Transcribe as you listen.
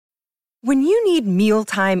When you need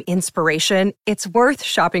mealtime inspiration, it's worth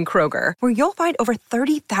shopping Kroger, where you'll find over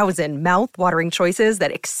 30,000 mouth-watering choices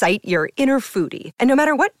that excite your inner foodie. And no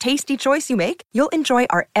matter what tasty choice you make, you'll enjoy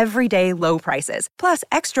our everyday low prices, plus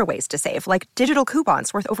extra ways to save, like digital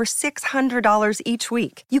coupons worth over $600 each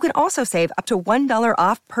week. You can also save up to $1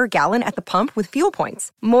 off per gallon at the pump with fuel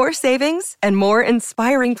points. More savings and more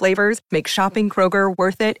inspiring flavors make shopping Kroger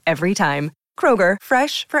worth it every time. Kroger,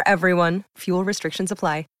 fresh for everyone. Fuel restrictions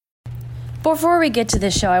apply. Before we get to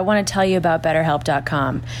this show, I want to tell you about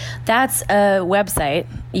BetterHelp.com. That's a website,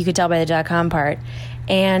 you could tell by the .com part,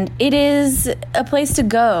 and it is a place to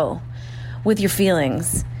go with your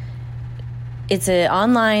feelings. It's an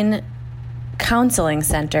online counseling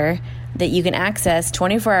center that you can access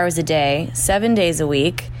 24 hours a day, 7 days a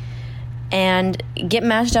week, and get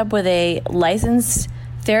matched up with a licensed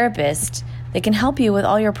therapist that can help you with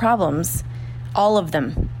all your problems. All of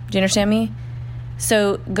them. Do you understand me?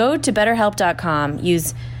 So go to BetterHelp.com,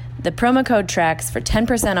 use the promo code TREX for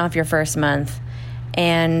 10% off your first month,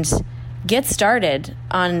 and get started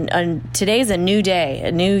on today's a new day,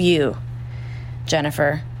 a new you,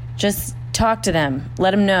 Jennifer. Just talk to them.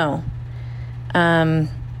 Let them know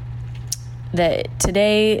that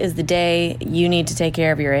today is the day you need to take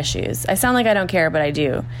care of your issues. I sound like I don't care, but I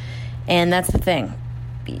do. And that's the thing.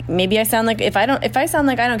 Maybe I sound like, if I sound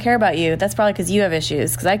like I don't care about you, that's probably because you have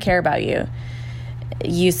issues, because I care about you.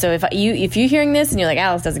 So if you're hearing this and you're like,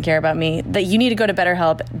 Alice doesn't care about me, that you need to go to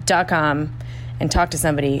BetterHelp.com and talk to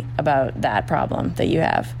somebody about that problem that you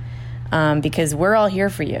have, because we're all here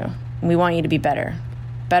for you. We want you to be better.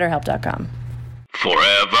 BetterHelp.com.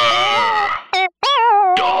 Forever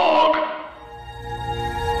Dog.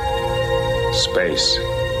 Space,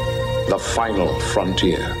 the final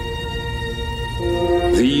frontier.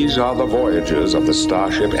 These are the voyages of the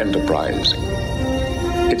Starship Enterprise.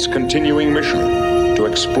 Its continuing mission to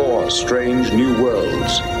explore strange new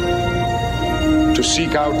worlds, to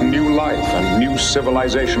seek out new life and new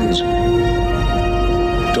civilizations,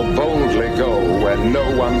 to boldly go where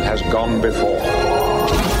no one has gone before.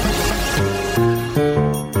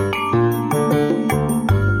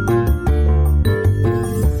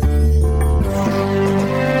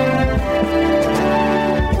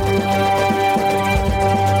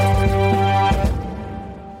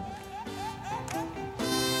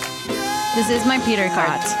 This is my Peter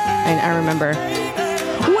card. I remember.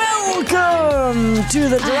 Welcome to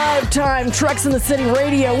the Drive Time Trucks in the City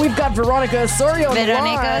Radio. We've got Veronica Osorio on the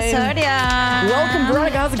Veronica line. Osorio. Welcome,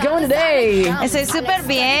 Veronica. How's it going today? Estoy súper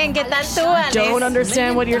bien. ¿Qué tal tú, Alex? Don't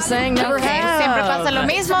understand what you're saying. Never have. Siempre pasa lo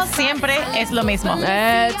mismo. Siempre es lo mismo.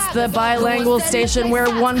 It's the bilingual station where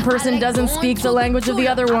one person doesn't speak the language of the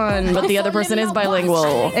other one, but the other person is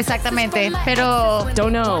bilingual. Exactamente. Pero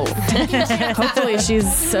Don't know. Hopefully she's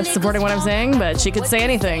supporting what I'm saying, but she could say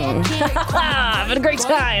anything. Having a great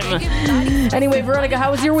time. Anyway, Veronica,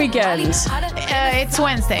 how was your weekend? it's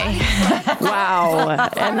Wednesday. Wow.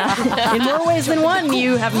 And in more ways than one,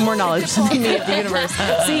 you have more knowledge than me of the universe.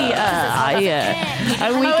 See, I weekend.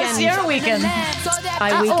 How was your weekend?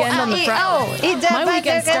 I weekend on the Friday. My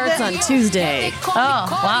weekend starts on Tuesday. Oh,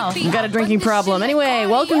 wow. I've got a drinking problem. Anyway,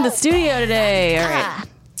 welcome to the studio today. All right.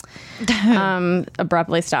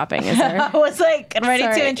 Abruptly stopping. Is there? I was like ready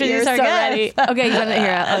to introduce our guest. Okay, you got it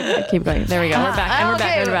here. Okay, keep going. There we go. We're back. And we're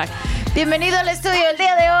back. We're back. Bienvenido al estudio el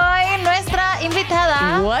día de hoy, nuestra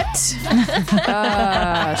invitada. What?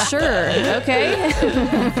 Sure. Okay.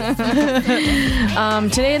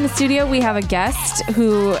 Today in the studio we have a guest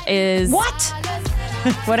who is. What?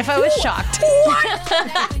 What if I was shocked? What?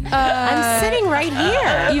 I'm sitting right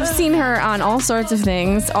here. You've seen her on all sorts of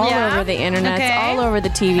things, all over the internet, all over the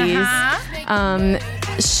TVs.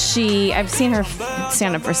 I've seen her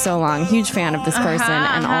stand up for so long. Huge fan of this person,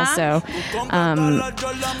 and also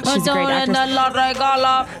she's a great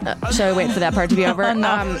actress. Shall I wait for that part to be over? No.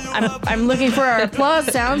 I'm looking for our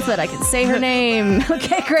applause sound so that I can say her name.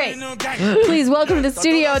 Okay, great. Please welcome to the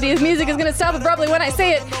studio. The music is going to stop abruptly when I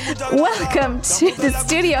say it. Welcome to the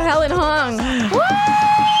studio, Helen Hong. Woo!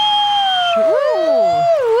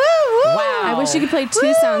 Wow. I wish you could play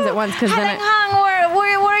two sounds at once, because then Helen Hong,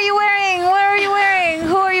 what are you wearing? What are you wearing?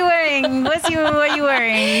 Who are you wearing? What are you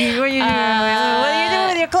wearing? What are you doing? What are you doing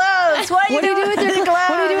with your clothes? What do you do with your clothes?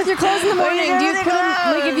 What do you do with your clothes in the morning? Do you put them,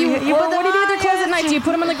 like, what do you do with your clothes at night? Do you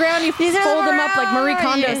put them on the ground, you fold them up like Marie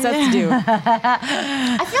Kondo says to do.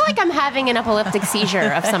 I feel like I'm having an epileptic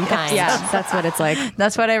seizure of some kind. Yeah, that's what it's like.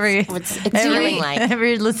 That's what It's feeling like.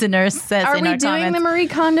 every listener says Are in we our doing comments. the Marie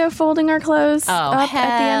Kondo folding our clothes up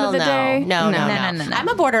at the end of the day? No. I'm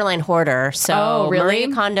a borderline hoarder, so Oh, really?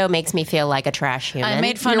 Marie Kondo makes me feel like a trash human. I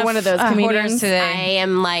made fun You're of one of those hoarders comedians. today. I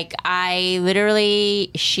am like,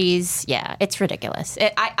 it's ridiculous.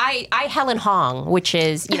 I Helen Hong, which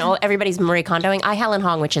is, everybody's Marie Kondoing. I Helen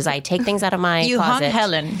Hong, which is I take things out of my You hung closet.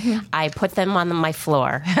 Helen. I put them on my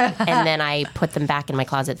floor, and then I put them back in my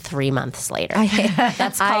closet 3 months later.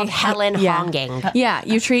 That's called Helen Honging. Yeah,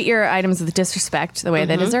 you treat your items with disrespect the way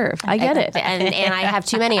they deserve. I get it. And I have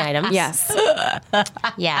too many items. Yes.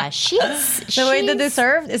 Yeah, she's The way they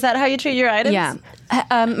deserve? Is that how you treat your items? Yeah.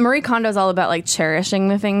 Marie Kondo is all about like cherishing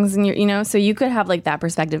the things in your, so you could have like that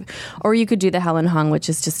perspective, or you could do the Helen Hong, which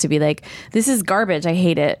is just to be like, this is garbage, I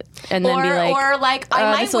hate it, and then be like, or like I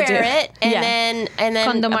might this'll wear do. it, and Yeah.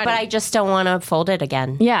 then, but I just don't want to fold it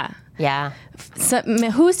again. yeah. Yeah. So,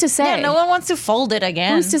 who's to say? Yeah, no one wants to fold it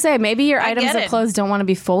again. Who's to say? Maybe your items get of it. clothes don't want to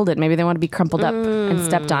be folded. Maybe they want to be crumpled up and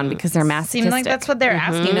stepped on because they're masochistic. Seems like that's what they're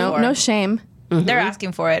asking no, for. no shame. They're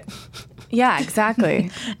asking for it. Yeah, exactly.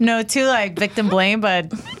 No, to like victim blame,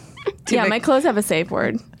 but Yeah, my clothes have a safe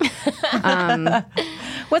word.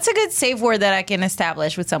 what's a good safe word that I can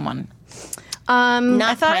establish with someone?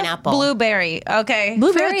 Not pineapple. Blueberry. Okay.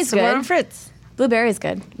 Blueberry Fruits. is good. We're on fruits. Blueberry's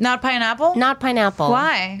good. Not pineapple? Not pineapple.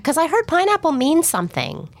 Why? Because I heard pineapple means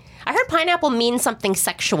something. I heard pineapple means something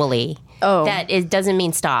sexually. Oh. That it doesn't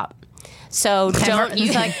mean stop. So don't you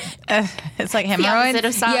It's like the opposite hemorrhoid.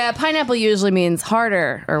 of stop? Yeah, pineapple usually means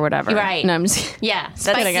harder or whatever. Right. No, I'm just Yeah,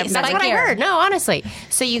 that's kidding. I've never- what I heard. No, honestly.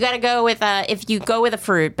 So you got to go with if you go with a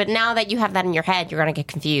fruit, but now that you have that in your head, you're going to get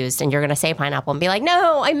confused and you're going to say pineapple and be like,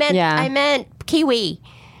 no, I meant kiwi.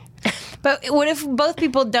 But what if both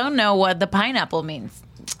people don't know what the pineapple means?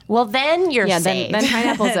 Well, then you're Yeah, safe. then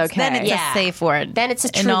pineapple's okay. Then it's Yeah. a safe word. Then it's a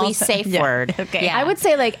And truly also- safe yeah. word. Okay. Yeah. I would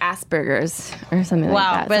say like Asperger's or something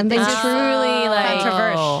Wow, like that. but Something this is truly like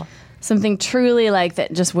controversial. something truly like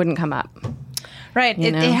that just wouldn't come up. Right.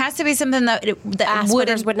 It know? has to be something that Asperger's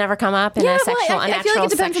wouldn't. would never come up in a sexual, I feel like unnatural it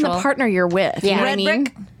depends on sexual. the partner you're with. Yeah. You know what Red I mean?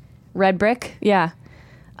 brick? Red brick? Yeah.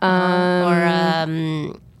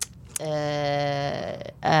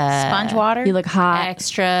 Sponge water. You look hot.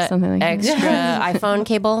 extra Something like that. iPhone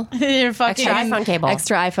cable. You're fucking. Extra iPhone cable.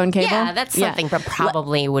 Extra iPhone cable. Yeah, that's something, but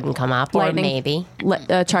probably wouldn't come up, Lightning. or maybe.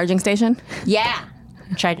 Charging station. Yeah.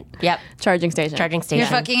 Yep. Charging station. Charging station. You're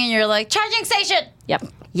fucking and you're like, charging station. Yep.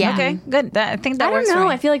 Yeah. Okay, good. I think that I works don't know. for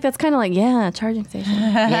me. I feel like that's kind of like charging station.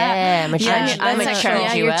 Yeah. I'm Yeah, I'm that's charge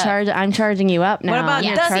yeah, you you're up. I'm charging you up now. What about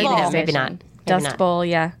You're Dust charging Bowl? station. Maybe not. Maybe Dust not. Bowl.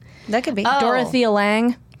 Yeah. That could be. Dorothea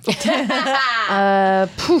Lange.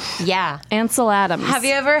 Yeah. Ansel Adams. Have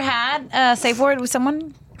you ever had a safe word with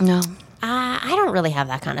someone? No. I don't really have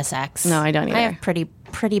that kind of sex. No, I don't I either. have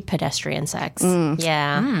pretty pedestrian sex.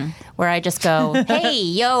 Yeah. Where I just go, hey,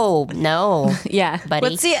 yo, no, Yeah. buddy.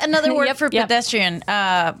 Let's see another word Yep, for yep. pedestrian.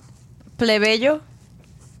 Plebeyo.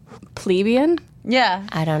 Plebeian. Yeah.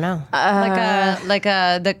 I don't know. like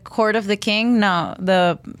the court of the king. No,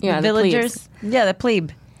 the Yeah, the villagers. Yeah, the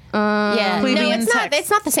plebe. Yeah, no, plebeian it's not. sex. It's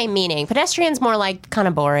not the same meaning. Pedestrian's more like kind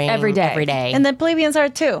of boring. Every day. Every day. And the plebeians are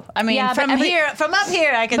too. I mean, Yeah, but from up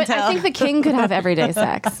here, I can But tell. I think the king could have everyday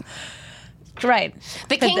sex. right.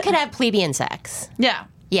 the king could have plebeian sex. Yeah.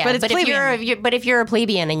 Yeah, but it's if plebeian. you're a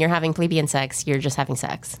plebeian and you're having plebeian sex, you're just having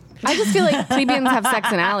sex. I just feel like plebeians have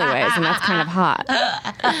sex in alleyways, and that's kind of hot.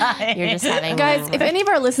 You're just having Guys, if any of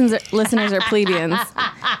our listeners are plebeians,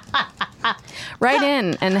 write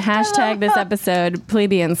in and hashtag this episode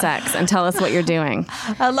plebeian sex and tell us what you're doing.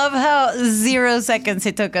 I love how 0 seconds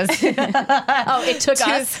it took us. Oh, it took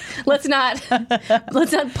us. Let's not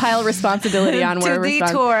pile responsibility on where to we're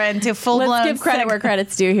detour and to full blown. Let's give credit where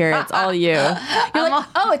credit's due here. It's all you. You're like,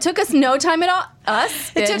 oh, it took us no time at all.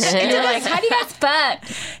 Us? It took You're like, us- how do you guys fuck?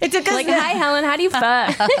 It took us. Like, hi, Helen, how do you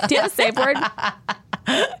fuck? Do you have a safe word?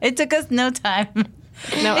 It took us no time.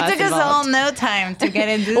 No, It took us all involved. no time to get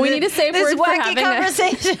into We need a safe this word for wacky having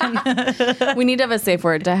conversation. We need to have a safe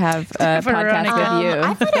word to have a For running podcast with you.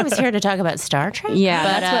 I thought I was here to talk about Star Trek. Yeah,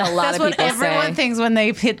 but, that's what a lot That's of what people everyone say. thinks when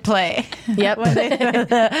they hit play. Yep.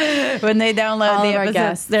 When they download All the of our episodes,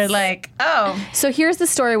 guests. they're like, oh. So here's the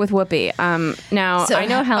story with Whoopi. Now, I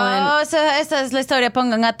know Helen. Oh, so esa es la historia.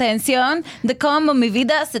 Pongan atención de cómo mi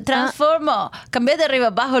vida se transformó. Cambié de arriba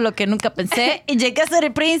abajo lo que nunca pensé y llegué a ser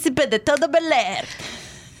el príncipe de todo Bel Air.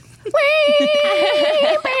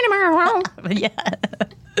 Yeah.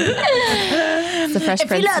 It's the Fresh En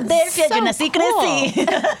Prince. Philadelphia, yo nací, crecí.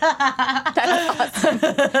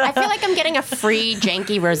 I feel like I'm getting a free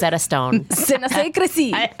janky Rosetta Stone.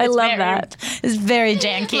 I love that. It's very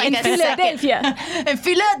janky. Like a Philadelphia. En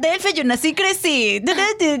Philadelphia, yo nací, crecí.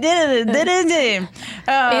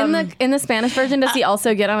 In the Spanish version, does he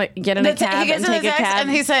also get in a cab he gets and in take a the taxi cab? and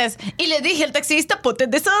he says, y le dije al taxista, ponte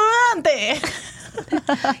desodorante.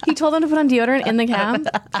 He told him to put on deodorant in the cab?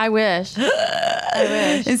 I wish.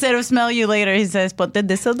 Instead of smell you later, he says, ponte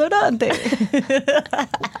desodorante.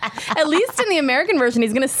 At least in the American version,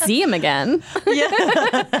 he's going to see him again.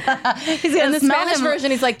 He's gonna In the smell Spanish him.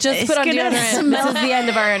 version, he's like, just put on He's gonna deodorant. smell This is the end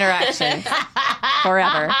of our interaction.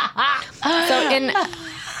 Forever. So in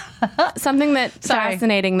something that's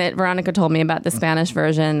fascinating that Veronica told me about the Spanish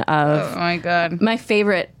version of Oh my God. my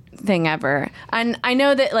favorite thing ever. And I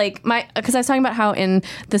know that because I was talking about how in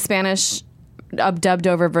the Spanish dubbed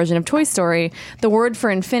over version of Toy Story, the word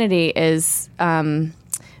for infinity is Infinito.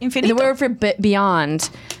 the word for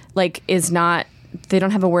beyond is not, they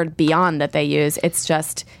don't have a word beyond that they use. It's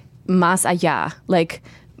just más allá.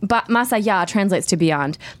 Más allá translates to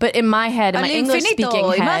beyond. But in my head, in my English speaking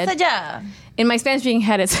y más head, allá. in my Spanish speaking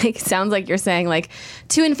head, it's sounds like you're saying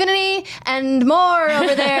to infinity and more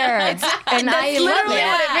over there. And I love literally it.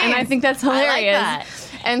 what it means. And I think that's hilarious. that.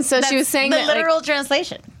 And so she was saying the that literal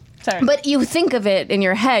translation. Sorry. but you think of it in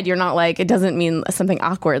your head, you're not it doesn't mean something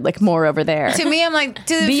awkward, more over there. To me, I'm like,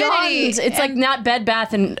 to Beyond, infinity. it's not Bed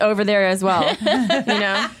Bath and over there as well. You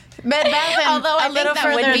know? Bed Bath and Although I a little think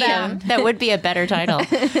further down. that would be a better title.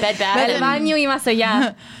 Bed Bath El and baño y más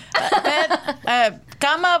allá.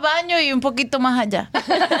 Cama, baño y un poquito más allá. just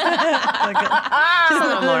a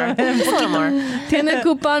little more. Just a little more. Tiene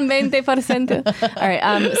cupón 20%. All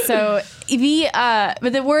right. So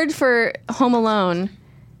but the word for Home Alone,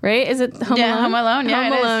 right? Is it Home Yeah, Alone? Home Alone. Yeah,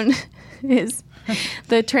 Home it Alone is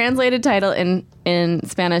the translated title in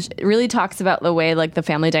Spanish. It really talks about the way the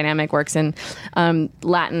family dynamic works in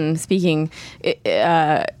Latin speaking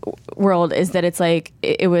world. Is that it's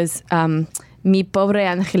it was mi pobre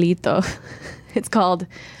angelito. It's called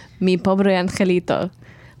mi pobre angelito,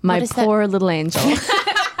 my What is that? poor little angel.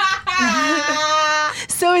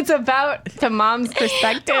 So it's about the mom's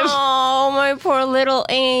perspective. Oh, my poor little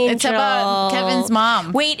angel. It's about Kevin's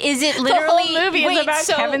mom. Wait, is it literally whole movie is about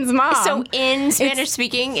Kevin's mom. So in Spanish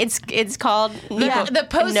speaking, it's called The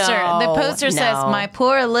poster. No, the poster says, no. "My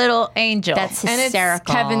poor little angel." That's And it's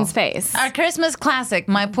hysterical. Kevin's face. our Christmas classic.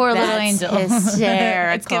 My poor little That's angel.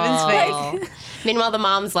 hysterical. It's Kevin's face. Meanwhile, the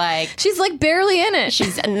mom's She's barely in it.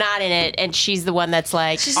 she's not in it, and she's the one that's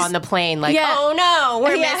on the plane, Yeah. oh no,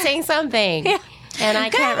 we're Yeah. missing something. And I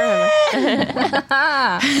can't remember.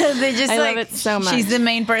 They just I love it so much. She's the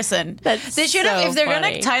main person. They should have, so if they're funny.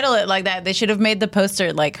 gonna title it like that, they should have made the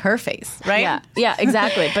poster her face, right? Yeah,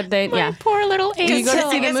 exactly. But they, My poor little angel. you go to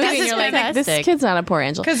see the It's movie and you're like, this fantastic. kid's not a poor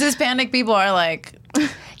angel. Because Hispanic people are like,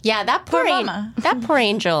 Yeah, that poor, Poor mama. that poor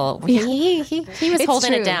angel. He was It's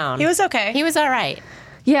holding true. it down. he was okay. He was all right.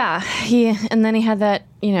 Yeah, and then he had that,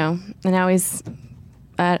 and now he's.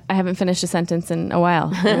 I haven't finished a sentence in a while.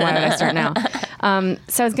 Why would I start now?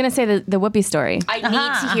 So I was going to say the Whoopi story. I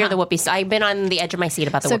need to hear the Whoopi story. I've been on the edge of my seat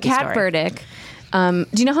about the So Whoopi Kat story. Burdick. Do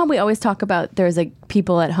you know how we always talk about there's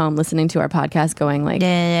people at home listening to our podcast going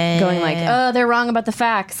oh, they're wrong about the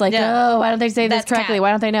facts. Yeah. Oh, why don't they say this That's correctly? Kat.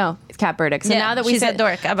 Why don't they know? It's Kat Burdick. So Yeah, now that we she's said a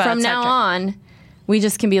dork about from Star now Trek. on, we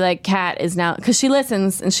just can be like, Kat is now, because she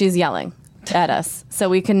listens and she's yelling at us, so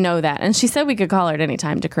we can know that. And she said we could call her at any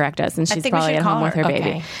time to correct us, and she's think we probably should at home call with her her. baby.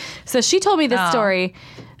 Okay. So she told me this story,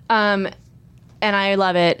 and I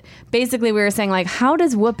love it. Basically, we were saying how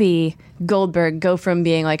does Whoopi Goldberg go from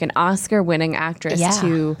being an Oscar-winning actress Yeah.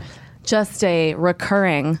 to just a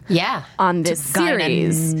recurring Yeah. on this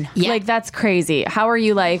series? Yeah. That's crazy. How are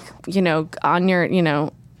you on your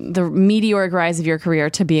the meteoric rise of your career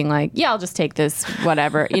to being I'll just take this,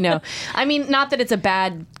 whatever, I mean, not that it's a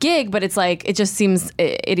bad gig, but it's it just seems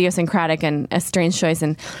idiosyncratic and a strange choice.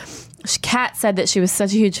 And Kat said that she was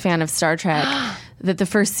such a huge fan of Star Trek that the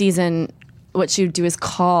first season, what she would do is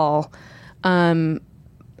call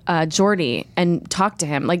Geordi and talk to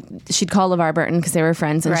him. She'd call LeVar Burton because they were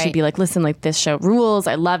friends, and she'd Right. be like, listen, this show rules.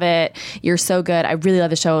 I love it. You're so good. I really love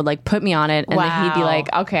the show. Put me on it. And then he'd be Wow.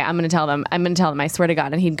 like, okay, I'm going to tell them. I swear to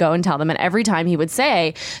God. And he'd go and tell them. And every time he would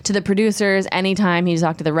say to the producers, anytime he'd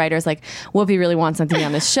talk to the writers, Whoopi really wants something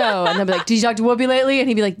on this show. And they'll be like, did you talk to Whoopi lately? And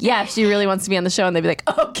he'd be like, yeah, she really wants to be on the show. And they'd be like,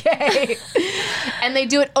 okay. And they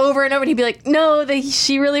do it over and over. And he'd be like, no,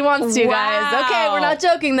 she really wants to, guys. Wow. Okay, we're not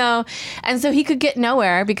joking, though. And so he could get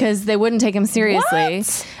nowhere because they wouldn't take him seriously.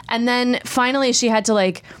 What? And then finally she had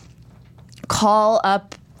to call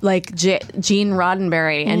up like Gene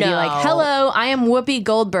Roddenberry and be like, "Hello, I am Whoopi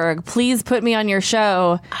Goldberg. Please put me on your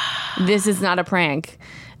show. This is not a prank."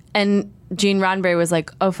 And Gene Roddenberry was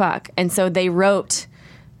like, "Oh fuck!" And so they wrote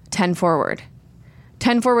 10 Forward.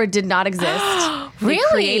 10 Forward did not exist. They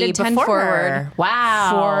created 10 Before Forward her. Wow.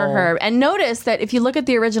 for her. And notice that if you look at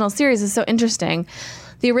the original series, it's so interesting.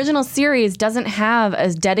 The original series doesn't have a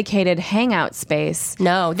dedicated hangout space.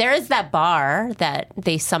 No, there is that bar that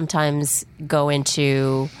they sometimes go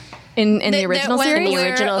into. In the original series? In the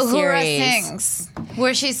original Uhura series. sings,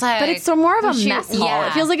 where she's like, But it's so more of a mess hall. yeah.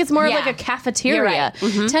 It feels like it's more of Yeah. like a cafeteria. You're right.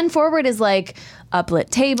 Mm-hmm. 10 Forward is like uplit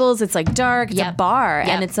tables. It's like dark. It's a Yep. bar. Yep.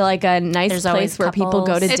 And it's like a nice There's place always where people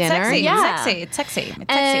go to it's dinner. sexy, Yeah. it's sexy, it's sexy, it's sexy.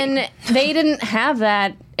 And they didn't have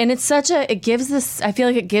that. And it's such a, it gives this, I feel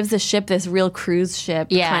like it gives the ship this real cruise ship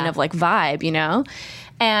kind of like vibe, you know?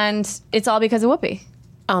 And it's all because of Whoopi.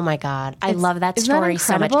 Oh my God. I love that isn't that story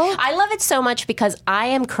so much. incredible? I love it so much because I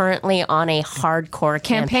am currently on a hardcore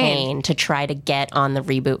campaign to try to get on the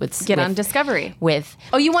reboot with On Discovery. With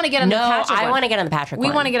Oh, you want to get on the No, Patrick I one. want to get on the Patrick We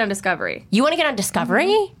one. want to get on Discovery. You want to get on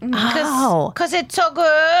Discovery? Oh. Because it's so good.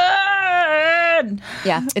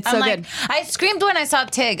 Yeah, it's so I'm like, good. I screamed when I saw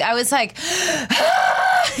Tig. I was like,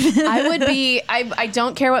 I would be, I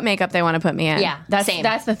don't care what makeup they want to put me in. Yeah, That's same.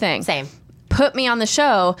 That's the thing. Same. Put me on the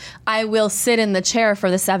show, I will sit in the chair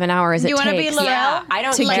for the 7 hours it you want to be takes. Laurel? Yeah, I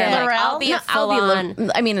don't To care. get- Like, I'll be a I'll be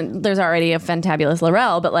full-on... I mean, there's already a fantabulous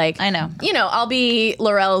Laurel, but like, I know. You know, I'll be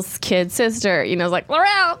Laurel's kid sister. You know, it's like,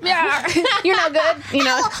 Laurel, yeah, you're no good. You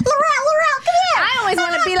know, Laurel, come here. I always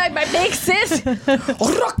want to be like my big sis.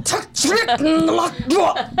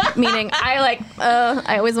 Meaning,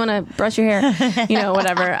 I always want to brush your hair. You know,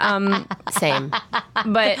 whatever. Same.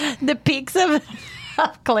 But the peaks of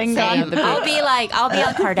Klingon. Same. I'll be a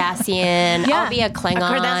Cardassian. Yeah. I'll be a Klingon.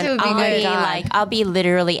 Cardassian would be I'll good. be like, I'll be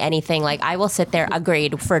literally anything. Like, I will sit there,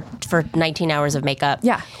 agreed, for 19 hours of makeup.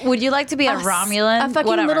 yeah, Would you like to be a Romulan? a fucking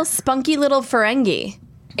Whatever. little spunky little Ferengi.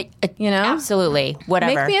 You know, Absolutely.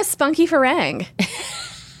 Whatever. Make me a spunky Ferengi.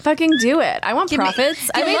 Fucking do it. I want profits.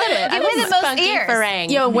 I love it. give me the most Spunky ears. Ferengi.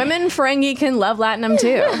 Yo, women Ferengi can love Latinum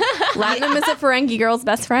too. Latinum is a Ferengi girl's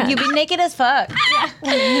best friend. You'd be naked as fuck.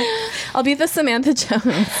 I'll be the Samantha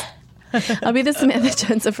Jones. I'll be the Samantha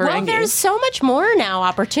Jones of Ferengi. Well, there's so much more now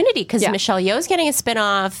opportunity because Yeah. Michelle Yeoh's getting a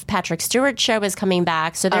spin-off. Patrick Stewart's show is coming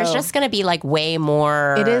back. So there's just going to be like way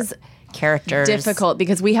more It is characters. difficult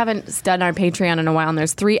because we haven't done our Patreon in a while, and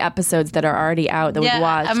there's 3 episodes that are already out that Yeah, we've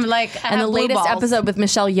watched. I'm like, I and the have blue latest balls. episode with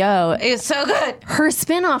Michelle Yeoh, It's so good. her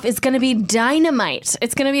spinoff is going to be dynamite.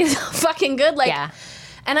 It's going to be so fucking good. Like, Yeah.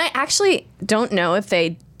 And I actually don't know if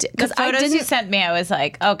they The because I photos you didn't. sent me, I was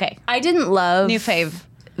like, okay, I didn't love new fave.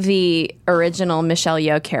 the original Michelle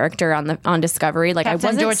Yeoh character on Discovery. Like, Captain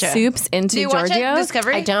I wasn't Georgia. soups into Do you watch Giorgio. it,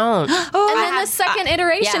 Discovery? I don't. And then the second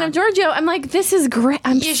iteration yeah. of Giorgio, I'm like, this is great.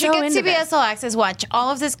 I'm You should so get into CBS this. All Access, watch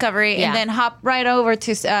all of Discovery, Yeah. and then hop right over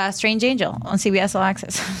to Strange Angel on CBS All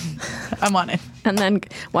Access. I'm on it. And then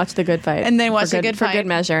watch The Good Fight. And then watch For The Good for Fight. good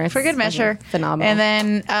measure. For good measure. phenomenal.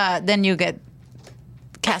 And then you get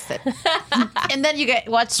casted. And then you get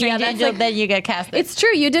watch Strange that's Angel, like- then you get casted. It's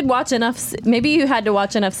true. You did watch enough. Maybe you had to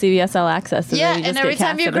watch enough CBS All Access. And then you just and every get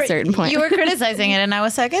time cast you at a certain point. you were criticizing it, and I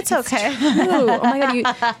was like, it's okay. Ooh, oh my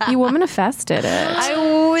god, you woman-affested it. I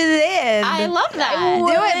did. I love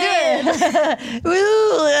that. Do it. Ooh,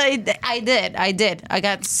 I did. I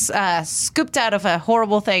got scooped out of a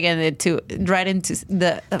horrible thing and right into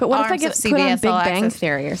the But what if I arms get of put on CBS Big All Bang Access.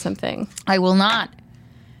 Theory or something? I will not.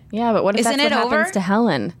 Yeah, but what if Isn't that's what it happens over? to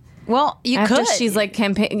Helen? Well, you After could. she's like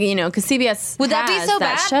campaign, because CBS Would that be has so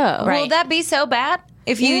that bad? show. Will that be so bad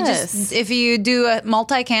if you Yes. if you do a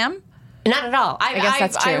multicam? Not at all. I guess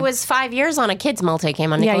that's true. I was 5 years on a kids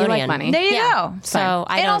multicam on Nickelodeon. Yeah, you like money. There you Yeah. go. So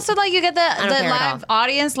I and don't. also like you get the don't care at live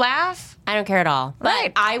audience laugh. I don't care at all. But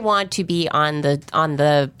Right. I want to be on the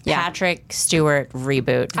Patrick Stewart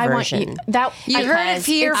reboot I want version. you, that. You heard it Because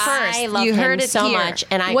here I first. love You him heard it so here. much,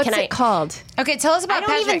 and What's can it called? Okay, tell us I about don't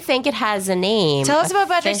Patrick. even think it has a name. Tell us about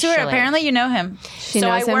Patrick Stewart. officially. Apparently, you know him. She So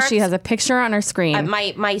knows I him. worked- She has a picture on her screen.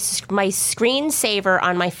 My screensaver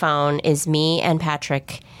on my phone is me and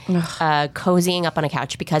Patrick cozying up on a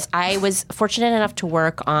couch because I was fortunate enough to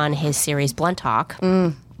work on his series Blunt Talk.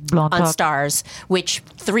 On Stars, which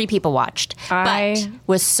 3 people watched, but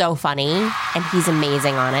was so funny, and he's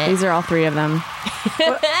amazing on it. These are all 3 of them. What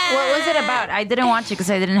was it about? I didn't watch it because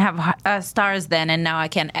I didn't have stars then, and now I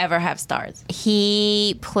can't ever have stars.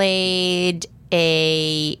 He played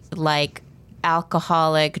a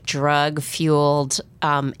alcoholic, drug-fueled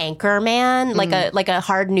anchor man, like a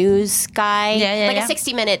hard news guy, like a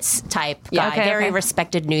 60 Minutes type guy, very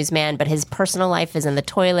respected newsman. But his personal life is in the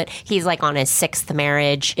toilet. He's like on his 6th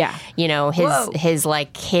marriage. Yeah, you know, his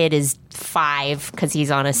like kid is 5 because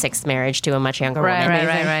he's on a 6th marriage to a much younger woman.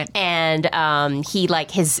 Right. And he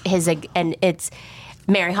like his and it's.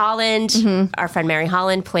 Mary Holland, our friend Mary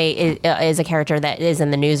Holland, is a character that is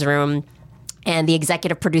in the newsroom. And the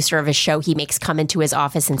executive producer of his show, he makes come into his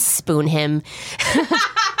office and spoon him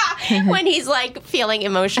when he's like feeling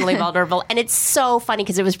emotionally vulnerable. And it's so funny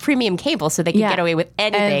because it was premium cable, so they could get away with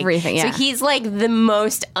anything. Everything, yeah. So he's like the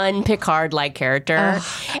most un-Picard-like character.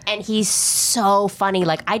 And he's so funny.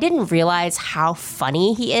 Like, I didn't realize how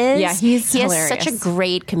funny he is. Yeah, he has such a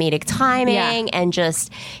great comedic timing and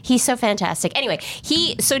just, he's so fantastic. Anyway,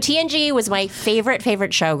 so TNG was my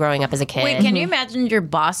favorite show growing up as a kid. Wait, can you imagine your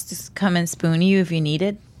boss just come and spoon you if you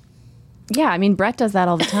needed? Yeah, I mean, Brett does that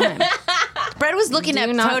all the time. Brett was looking at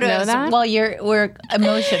you not know photos that? while we're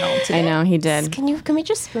emotional today. I know, he did. Can we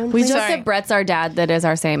just spoon? We please? just said Brett's our dad that is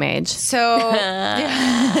our same age. So,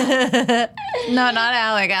 no, not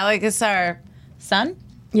Alec. Alec is our son.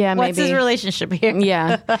 Yeah, maybe. What's his relationship here?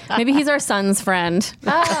 Yeah. Maybe he's our son's friend.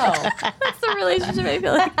 Oh, That's the relationship I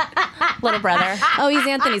feel like. little brother. Oh, he's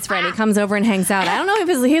Anthony's friend. He comes over and hangs out. I don't know if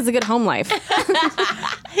he has a good home life.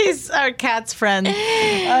 He's our cat's friend.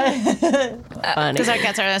 Because our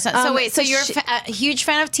cats are our son. So wait, so you're a huge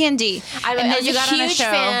fan of TNG. I was a huge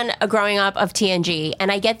fan growing up of TNG, and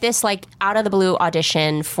I get this like out of the blue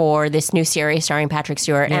audition for this new series starring Patrick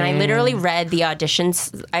Stewart, and I literally read the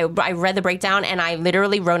auditions. I read the breakdown, and I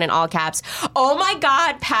literally wrote in all caps, "Oh my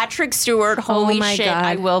God, Patrick Stewart! Holy shit, God.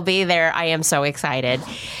 I will be there! I am so excited!"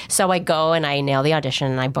 So I go and I nail the audition,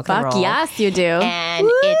 and I book the role. Yes, you do. And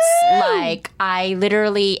it's like I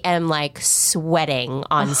literally am like sweating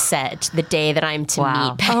on set the day that I'm to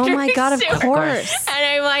meet Patrick Oh my God, of Stewart. course. And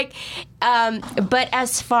I'm like, but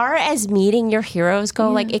as far as meeting your heroes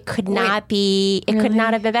go, like it could not be, it could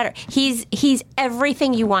not have been better. He's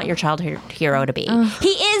everything you want your childhood hero to be. He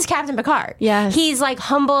is Captain Picard. Yes. He's like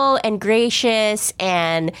humble and gracious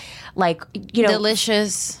and like, you know,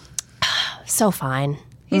 Delicious. so fine.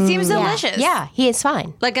 He seems delicious. Yeah, he is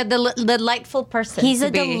fine. Like a delightful person. He's to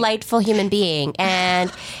a be. delightful human being, and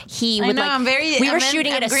he would I know, like. I'm very. We were I'm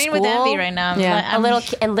shooting at a agreeing school. with Envy right now. Yeah.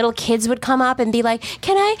 Little kids would come up and be like,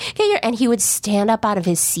 "Can I get your?" And he would stand up out of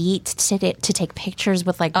his seat to take pictures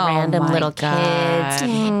with like random my little God. kids,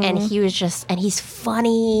 and he was just, and he's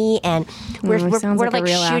funny, and we're sounds like a like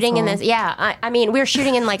real shooting in asshole. this. Yeah, I mean, we were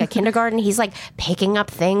shooting in like a kindergarten. He's like picking up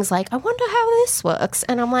things like, "I wonder how this works,"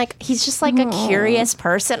 and I'm like, he's just like a curious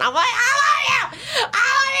person. I'm like, I love you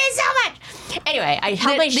so much. Anyway, I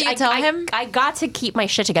held my Did you tell him? I got to keep my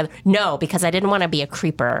shit together. No, because I didn't want to be a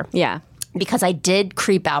creeper. Yeah. Because I did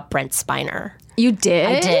creep out Brent Spiner. You did?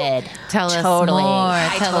 I did. Tell us totally. more.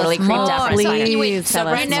 I Tell totally us creeped more. out Brent Spiner. Please So tell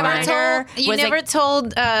us Brent more. Spiner You was never a-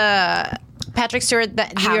 told Patrick Stewart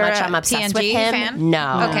that how you're much a I'm obsessed TNG with him? fan?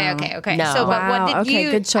 No. Okay. No. So, but Wow, what did okay,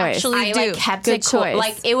 you good choice. actually I do? like kept Good it cool. choice.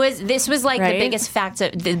 Like this was like Right? the biggest fact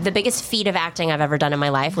of the biggest feat of acting I've ever done in my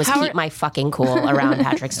life was keep my fucking cool around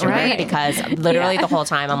Patrick Stewart Right. because literally the whole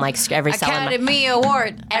time I'm like every cell in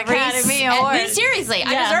my Academy Award. Seriously,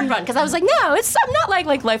 I deserved one because I was like, no, I'm not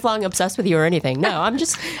like lifelong obsessed with you or anything. No, I'm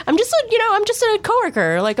just a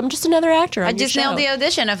coworker. Like I'm just another actor. I just nailed the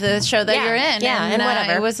audition of the show that Yeah, you're in. yeah, and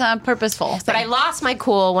whatever. It was purposeful. But I lost my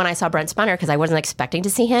cool when I saw Brent Spiner because I wasn't expecting to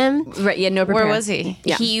see him. Right, yeah, no prepare. Where was he?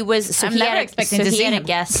 Yeah. He was. So I'm he never had expecting so to he see had him. a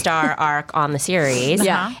guest star arc on the series.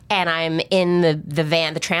 Yeah. And I'm in the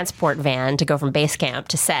van, the transport van, to go from base camp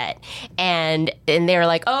to set, and they were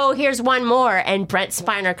like, "Oh, here's one more," and Brent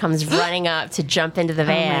Spiner comes running up to jump into the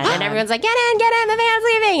van, and everyone's like, "Get in, the van's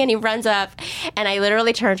leaving," and he runs up, and I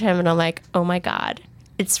literally turned to him and I'm like, "Oh my God,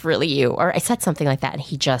 it's really you," or I said something like that, and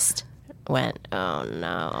he just went, "Oh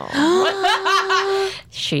no."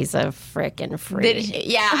 She's a freaking freak.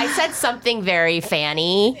 Yeah, I said something very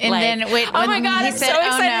fanny. And like, then, wait, oh when my God, he I'm said, so "Oh,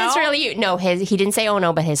 excited no"? it's really you. No, he didn't say oh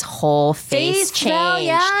no, but his whole face changed. fell,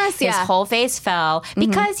 yes, his yeah. whole face fell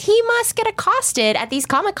because he must get accosted at these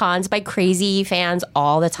Comic Cons by crazy fans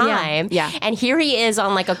all the time. Yeah. And here he is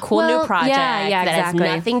on like a cool Well, new project yeah, that exactly.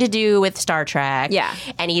 has nothing to do with Star Trek. Yeah.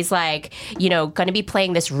 And he's like, going to be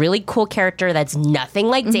playing this really cool character that's nothing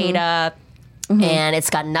like Data. And it's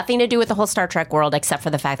got nothing to do with the whole Star Trek world except for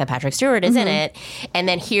the fact that Patrick Stewart is in it. And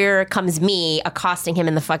then here comes me accosting him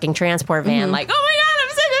in the fucking transport van like, oh my God, I'm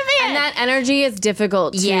such a fan. And that energy is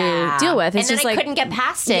difficult to deal with. It's and then just I like couldn't get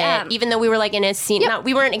past it, Yeah. even though we were like in a scene.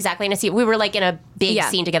 We weren't exactly in a scene. We were like in a big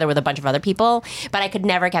scene together with a bunch of other people, but I could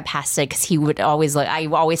never get past it because he would always look. I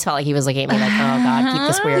always felt like he was looking at me like, oh God, keep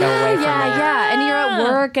this weirdo away from me. Yeah, and you're at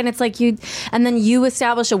work, and it's like and then you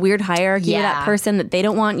establish a weird hierarchy with that person that they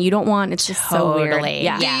don't want, you don't want. It's just so weird.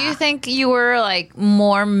 Yeah. Do you think you were like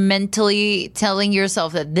more mentally telling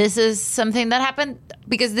yourself that this is something that happened?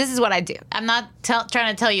 Because this is what I do. I'm not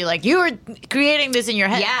trying to tell you like you were creating this in your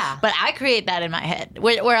head. Yeah. But I create that in my head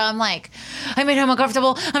where I'm like, I made him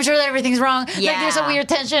uncomfortable. I'm sure that everything's wrong. Yeah. Like there's a weird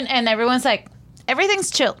tension, and everyone's like,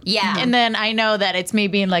 everything's chill. Yeah. And then I know that it's me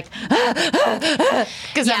being like,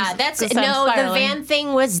 The van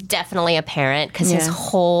thing was definitely apparent because his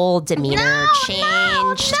whole demeanor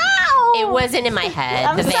changed. It wasn't in my head.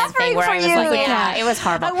 I'm the van suffering thing where for I was you. like, yeah, it was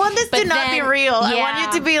horrible. I want this to not be real. I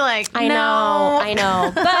want you to be like, I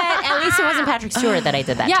know. But at least it wasn't Patrick Stewart that I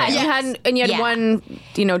did that Yeah, to. you had one,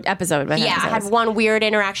 episode. With I had one weird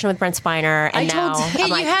interaction with Brent Spiner, and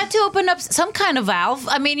you had to open up some kind of valve.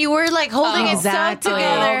 I mean, you were like holding it so Exactly.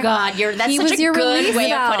 together. Oh God, that's He such was a your good release way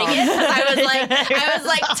valve. of putting it. I was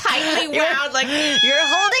like tightly wound, like You're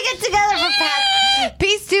holding it together for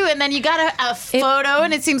piece two, and then you got a photo,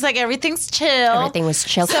 and it seems like everything's chill. everything was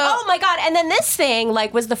chill. Oh my God! And then this thing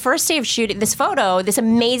was the first day of shooting. This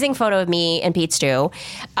amazing photo of me and Pete Stew,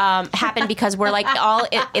 happened because we're like all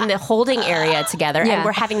in the holding area together, and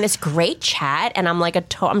we're having this great chat, and I'm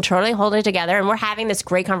I'm totally holding it together, and we're having this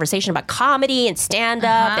great conversation about comedy and stand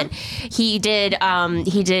up, and he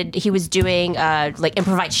was doing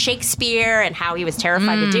improvised Shakespeare and how he was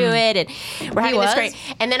terrified to do it, and we're having this great.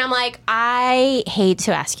 And then I'm like, I hate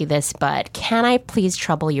to ask you this, but can I please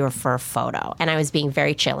trouble you for a photo? And I was being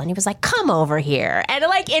very chill, and he was like, come over here, and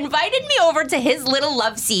invited me over to his little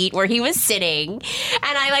love seat where he was sitting, and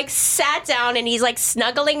I sat down, and he's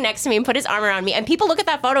snuggling next to me and put his arm around me, and people look at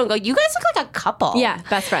that photo and go, you guys look like a couple. Yeah,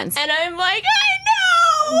 best friends. And I'm like, I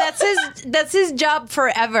know. That's his job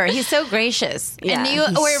forever. He's so gracious. Yeah. And you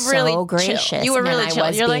He's were really so gracious. chill. You were And really I chill.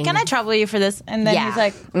 was You're like, being- can I trouble you for this? And then he's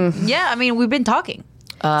like, yeah, I mean, we've been talking.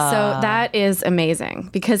 So that is amazing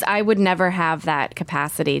because I would never have that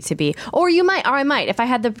capacity to be, or I might. If I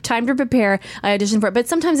had the time to prepare, I auditioned for it. But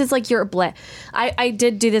sometimes it's like you're a bleh. I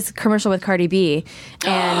did do this commercial with Cardi B.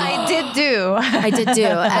 And I did do. as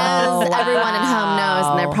everyone at home knows,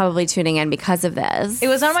 and they're probably tuning in because of this. It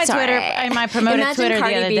was on my Sorry. Twitter, and my promoted Imagine Twitter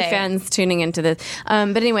Cardi the other B day. fans tuning into this.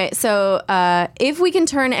 But anyway, so if we can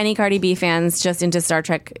turn any Cardi B fans just into Star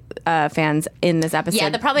Trek fans in this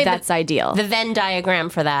episode, that's ideal. The Venn diagram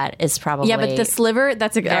for that is probably but the sliver,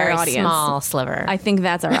 that's our very audience. small sliver. I think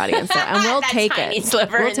that's our audience, so, and we'll That take tiny it.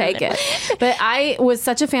 sliver We'll in the take middle. it. But I was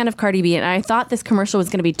such a fan of Cardi B, and I thought this commercial was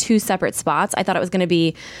going to be two separate spots. I thought it was going to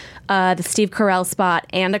be the Steve Carell spot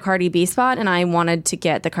and a Cardi B spot, and I wanted to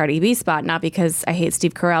get the Cardi B spot, not because I hate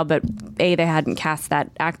Steve Carell, but A, they hadn't cast that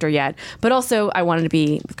actor yet, but also I wanted to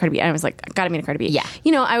be with Cardi B. And I was like, I gotta be in a Cardi B. Yeah.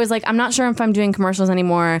 I was like, I'm not sure if I'm doing commercials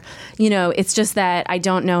anymore. It's just that I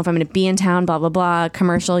don't know if I'm going to be in town, blah, blah, blah,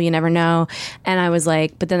 commercial, you never know. And I was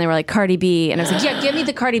like, but then they were like, Cardi B. And I was like, yeah, give me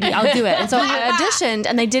the Cardi B. I'll do it. And so I auditioned,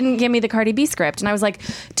 and they didn't give me the Cardi B script. And I was like,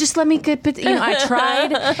 just let me get, I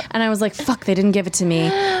tried. And I was like, fuck, they didn't give it to me.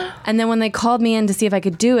 And then when they called me in to see if I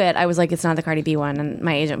could do it, I was like, it's not the Cardi B one. And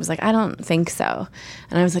my agent was like, I don't think so.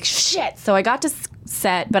 And I was like, shit. So I got to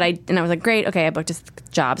set, but I was like, great, okay, I booked a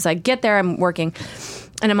job. So I get there, I'm working,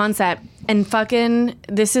 and I'm on set, and fucking,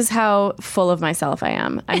 this is how full of myself I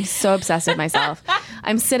am. I'm so obsessed with myself.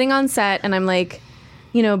 I'm sitting on set, and I'm like,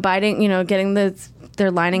 biting, getting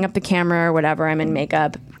they're lining up the camera or whatever. I'm in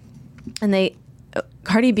makeup, and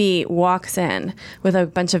Cardi B walks in with a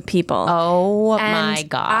bunch of people. Oh And my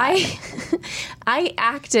God. I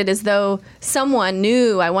acted as though someone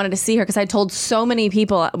knew I wanted to see her because I told so many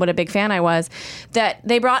people what a big fan I was that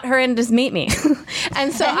they brought her in to meet me.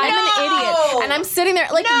 And so I'm an idiot. And I'm sitting there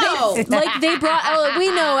they brought, oh, we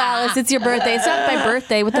know, Alice, it's your birthday. It's not my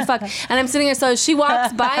birthday. What the fuck? And I'm sitting there. So she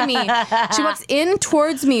walks by me. She walks in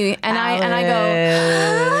towards me, and I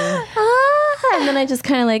go, and then I just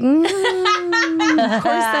kind of like, of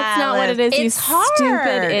course that's not what it is, you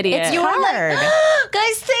stupid idiot. It's hard.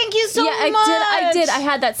 Guys, thank you so much. I did. I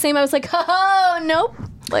had that same. I was like, oh, nope.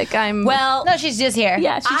 I'm. Well, No, she's just here.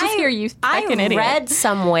 yeah, she's just here. You I fucking idiot. read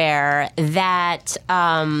somewhere that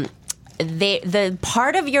the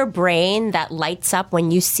part of your brain that lights up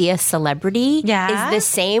when you see a celebrity Yeah. is the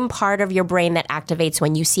same part of your brain that activates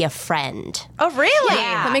when you see a friend. Oh, really?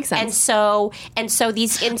 Yeah, that makes sense. And so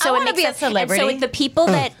these, and so I it wanna makes be a sense. celebrity. And so the people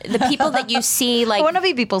that you see, like, I want to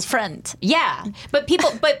be people's friend. yeah, but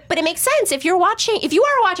it makes sense if you are watching.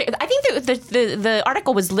 I think the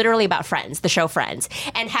article was literally about Friends, the show Friends,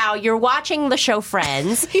 and how you're watching the show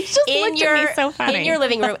Friends in your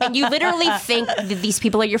living room, and you literally think that these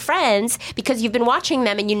people are your friends because you've been watching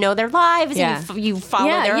them and you know their lives, Yeah. and you follow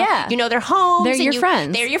Yeah. you know their homes. They're and your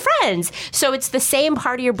friends. They're your friends. So it's the same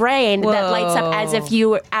part of your brain that lights up as if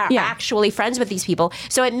you are actually friends with these people.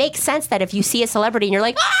 So it makes sense that if you see a celebrity and you're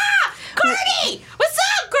like, Cardi, what's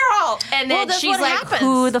up, girl? And then that's she's what like, happens.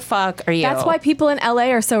 who the fuck are you? That's why people in LA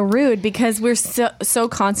are so rude, because we're so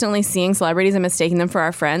constantly seeing celebrities and mistaking them for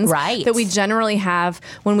our friends. Right. That we generally have,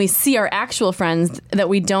 when we see our actual friends, that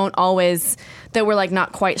we don't always, that we're like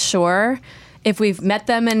not quite sure if we've met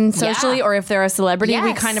them and socially Yeah. or if they're a celebrity. We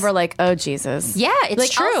Yes. kind of are like, oh, Jesus. Yeah, it's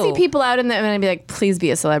like, true. I'll see people out in the, and I'd be like, please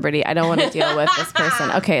be a celebrity. I don't want to deal with this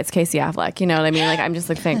person. Okay, it's Casey Affleck. You know what I mean? Like, I'm just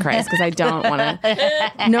like, thank Christ, because I don't want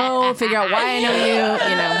to figure out why I know you,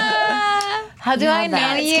 you know. How do I know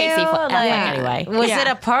that. It's you? Casey Affleck Like, anyway. Was Yeah. it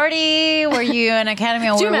a party? Were you an Academy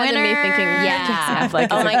Award Do you imagine winner? me thinking, Yeah. Casey Affleck is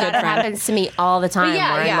Oh a my good god, that friend? happens to me all the time.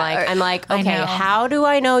 yeah, where yeah. I'm like, I okay, know. how do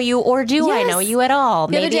I know you, or do I Yes. know you at all?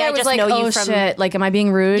 The other Maybe day I was just like, know oh you from. shit, like, am I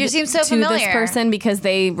being rude You seem so to this familiar. person because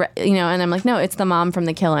they, you know, and I'm like, no, it's the mom from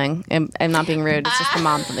The Killing. I'm not being rude. It's just the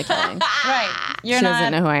mom from The Killing. Right. You're She not,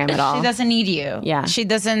 doesn't know who I am at all. She doesn't need you. Yeah. She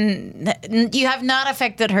doesn't. You have not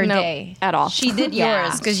affected her No, day at all. She did Yeah.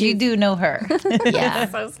 yours because you do know her. Yeah,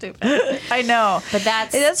 So stupid. I know. but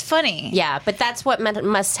That's funny. yeah, but that's what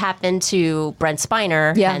must happen to Brent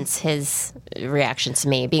Spiner. Yeah. Hence his reaction to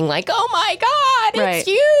me, being like, "Oh my god, Right. it's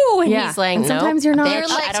you!" And Yeah. he's like, And "No, sometimes you're not bitch,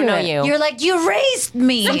 up I to don't know it. you." You're like, you raised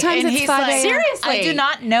me. Sometimes and it's he's 5 like, a.m. Seriously. I do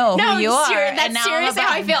not know No, who you are. that's And now I'm seriously how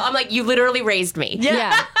I about- feel. I'm like, you literally raised me.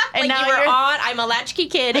 Yeah. And Like, now you were you're- on. I'm a latchkey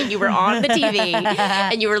kid, and you were on the TV,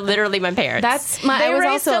 and you were literally my parents. That's my, They I was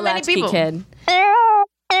raised also so a many latchkey people. kid.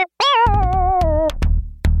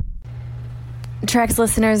 Trex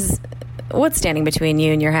listeners, what's standing between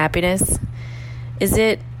you and your happiness? Is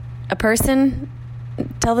it a person?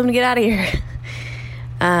 Tell them to get out of here.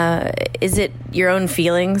 Is it your own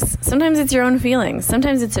feelings? Sometimes it's your own feelings.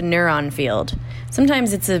 Sometimes it's a neuron field.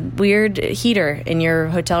 Sometimes it's a weird heater in your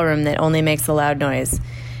hotel room that only makes a loud noise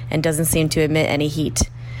and doesn't seem to emit any heat.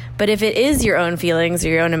 But if it is your own feelings or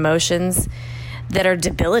your own emotions that are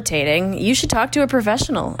debilitating, you should talk to a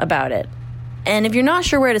professional about it. And if you're not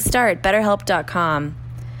sure where to start, BetterHelp.com.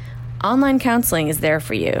 Online counseling is there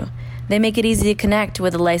for you. They make it easy to connect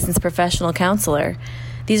with a licensed professional counselor.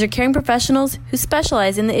 These are caring professionals who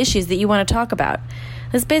specialize in the issues that you want to talk about.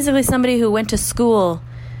 That's basically somebody who went to school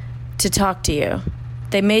to talk to you.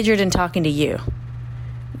 They majored in talking to you.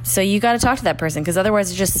 So you got to talk to that person, because otherwise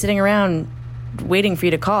they're just sitting around waiting for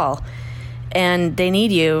you to call. And they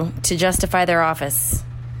need you to justify their office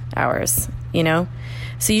hours, you know?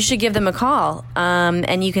 So you should give them a call.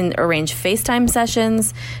 And you can arrange FaceTime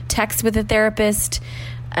sessions, text with a therapist,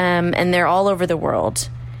 and they're all over the world.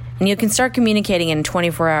 And you can start communicating in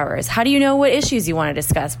 24 hours. How do you know what issues you want to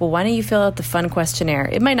discuss? Well, why don't you fill out the fun questionnaire?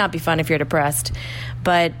 It might not be fun if you're depressed,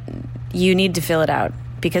 but you need to fill it out.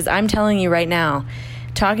 Because I'm telling you right now,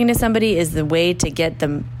 talking to somebody is the way to get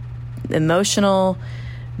the emotional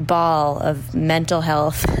ball of mental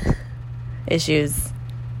health issues,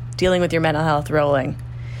 dealing with your mental health rolling.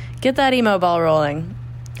 Get that emo ball rolling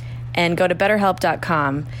and go to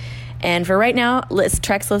BetterHelp.com. And for right now,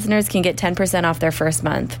 Trex listeners can get 10% off their first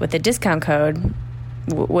month with a discount code.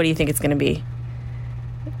 What do you think it's going to be?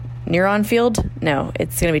 Neuron Field? No,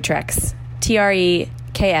 it's going to be Trex.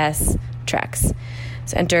 TREKS, Trex.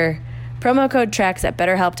 So enter promo code Trex at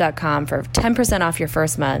BetterHelp.com for 10% off your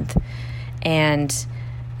first month. And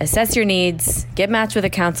assess your needs, get matched with a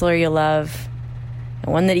counselor you love,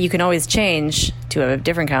 and one that you can always change to a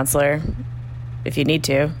different counselor if you need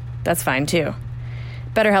to. That's fine too.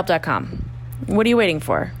 BetterHelp.com. What are you waiting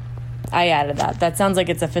for? I added that. That sounds like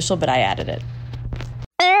it's official, but I added it.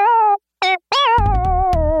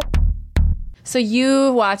 So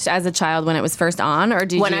you watched as a child when it was first on, or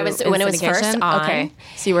did you when it was first on. Okay,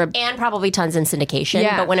 so you were, and probably tons in syndication.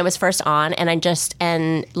 Yeah. But when it was first on, and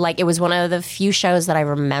it was one of the few shows that I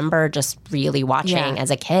remember just really watching Yeah.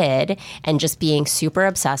 as a kid and just being super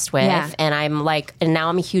obsessed with. Yeah. And and now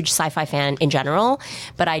I'm a huge sci-fi fan in general.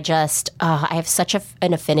 But I have such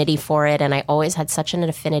an affinity for it, and I always had such an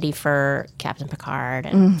affinity for Captain Picard.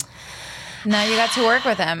 And Now you got to work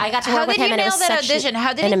with him. I got to work with him, and it was How did you nail that such audition? How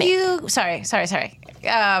an didn't ama- you? Sorry.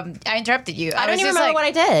 I interrupted you. I don't was even just remember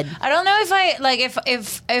like, what I did. I don't know if I like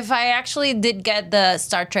if I actually did get the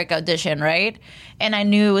Star Trek audition, right? And I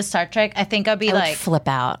knew it was Star Trek. I think I'd be I would like, flip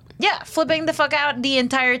out. yeah, flipping the fuck out the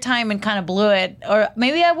entire time and kind of blew it, or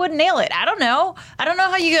maybe I would nail it. I don't know. I don't know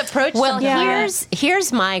how you approach. Well, something like that.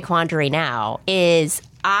 here's my quandary now is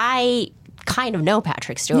I kind of know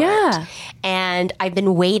Patrick Stewart. Yeah. And I've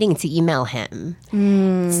been waiting to email him.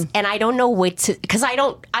 And I don't know what to, because I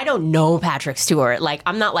don't know Patrick Stewart. Like,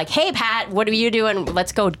 I'm not like, hey, Pat, what are you doing?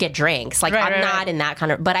 Let's go get drinks. Like, I'm not in that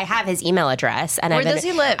kind of, but I have his email address. And Where does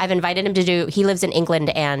he live? I've invited him to do, he lives in England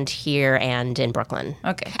and here and in Brooklyn.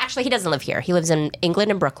 Okay. Actually, he doesn't live here. He lives in England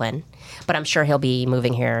and Brooklyn, but I'm sure he'll be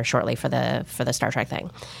moving here shortly for the Star Trek thing.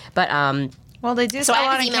 But, Well, they do. so I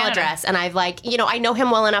have his email address, and I've I know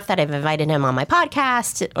him well enough that I've invited him on my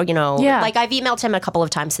podcast, or I've emailed him a couple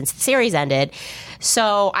of times since the series ended.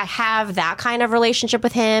 So I have that kind of relationship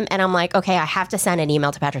with him, and I'm like, okay, I have to send an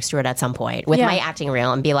email to Patrick Stewart at some point with my acting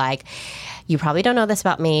reel and be like, you probably don't know this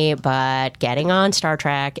about me, but getting on Star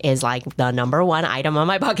Trek is like the number one item on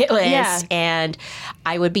my bucket list. Yeah. And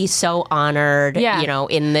I would be so honored,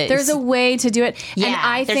 in the... There's a way to do it. Yeah, and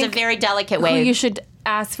I there's think a very delicate who way. you should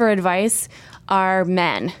ask for advice are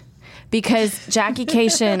men. Because Jackie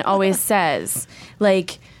Cation always says,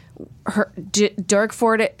 like, Dark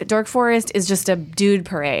Forest is just a dude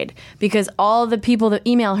parade because all the people that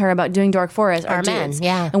email her about doing Dark Forest are men, dudes.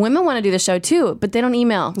 yeah. And women want to do the show too, but they don't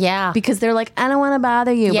email. Yeah. Because they're like, I don't want to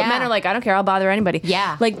bother you. Yeah. But men are like, I don't care, I'll bother anybody.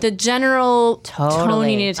 Yeah. Like the general tone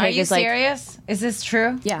Totally. you need to Are take you is like, serious? Is this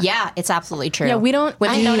true? Yeah, it's absolutely true. yeah, we don't do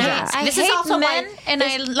that. I This hate is also men, why- and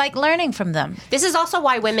I like learning from them. This is also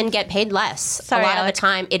why women get paid less. Sorry, a lot Alex. of the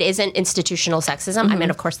time, it isn't institutional sexism. I mean,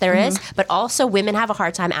 of course there is, but also women have a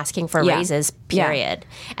hard time asking for Yeah. raises, Yeah. period.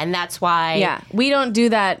 And that's why... Yeah, we don't do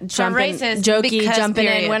that raises, jokey because jumping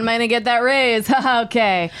period. in. When am I going to get that raise?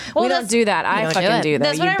 Okay. Well, we don't that's- do that. I don't fucking do it. do that.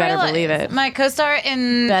 That's what You I better realized. believe it. My co-star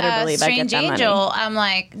in Better believe I get Strange that money. Angel, I'm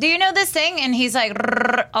like, do you know this thing? And he's like,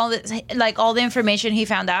 all the information he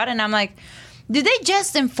found out, and I'm like, did they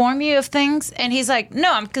just inform you of things? And he's like, no,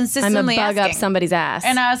 I'm I'm a consistently bug asking. up somebody's ass.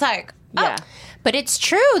 And I was like, oh, yeah. But it's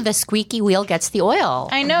true. The squeaky wheel gets the oil.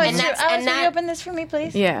 I know it's And true. that's- Alex, and will you that- open this for me,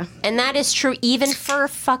 please? Yeah. And that is true even for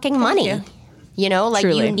fucking money. You know, like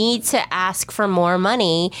Truly. you need to ask for more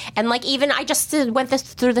money. And like even I just went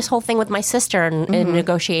through this whole thing with my sister in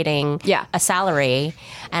negotiating Yeah. a salary.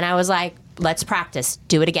 And I was like, let's practice.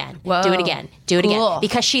 Do it again. Whoa. Do it again. Do it Cool. again.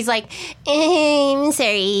 Because she's like, I'm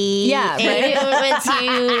sorry. Yeah, right? I don't want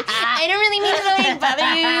to. I don't really mean to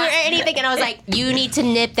bother you or anything. And I was like, you need to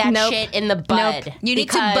nip that Nope. shit in the bud. Nope. You need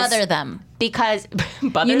to Because- bother them. Because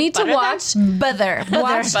You need to watch. Bother.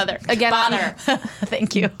 Watch Bother. again. Bother.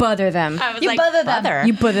 Thank you. Bother them. I was You like, bother them. bother.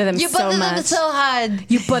 You bother them You so bother them much. so hard.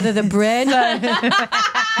 You butter the bread.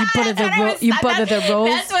 You butter the you butter the rolls.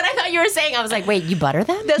 That's what I thought you were saying. I was like, wait, you butter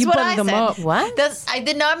them? That's You what butter I them said. up. What? I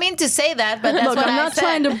did not mean to say that, but that's Look, what I'm I not said.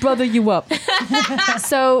 trying to brother you up.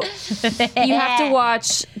 So you have to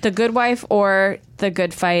watch The Good Wife or The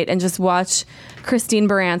Good Fight and just watch Christine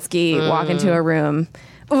Baranski walk into a room.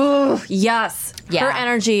 Ooh, yes. Yeah. Her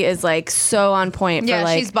energy is like so on point Yeah, for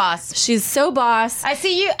like she's boss. She's so boss. I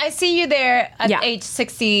see you there at Yeah. age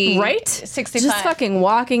 60. Right? 65. Just fucking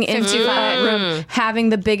walking into 55. that room,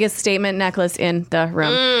 having the biggest statement necklace in the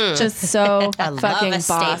room. Just so love fucking a boss.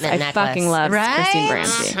 statement I necklace. fucking love Christine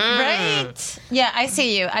Baranski. Right? Yeah, I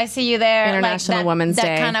see you. I see you there. International like that, Women's that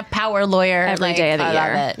Day. kind of power lawyer. Every like, day of the I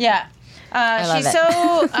year. love it. Yeah. love She's it.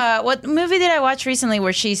 so. What movie did I watch recently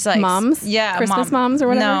where she's like Moms? Yeah, Christmas Moms or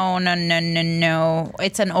whatever? No.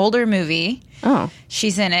 It's an older movie. Oh.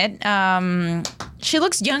 She's in it. She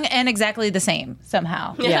looks young and exactly the same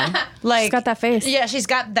somehow. Yeah. Like She's got that face. Yeah, she's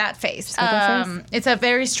got that face. got that face. It's a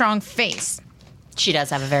very strong face. She does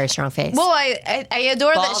have a very strong face. Well, I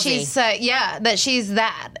adore that Ballsy. she's that she's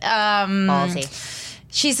that. Ballsy.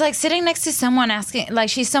 She's like sitting next to someone asking, like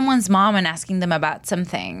she's someone's mom and asking them about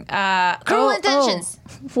something. Cruel Intentions.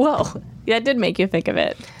 Whoa. That did make you think of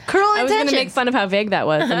it. Cruel I was going to Intentions. make fun of how vague that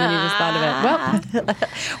was, and then you just thought of it. Well,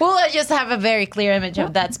 Well, I just have a very clear image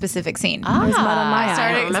of that specific scene. it's not on my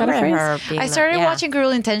eye. I Is that remember a phrase? her being I started yeah. watching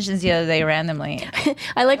Cruel Intentions the other day randomly.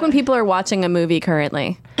 I like when people are watching a movie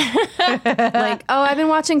currently. Like, oh, I've been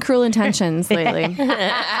watching Cruel Intentions lately. Wait,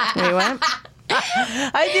 what?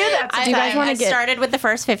 I do that. Do you guys want I to get... started with the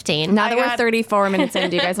first 15. Now that we're 34 minutes in,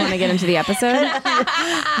 do you guys want to get into the episode?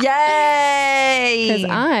 Yay! Because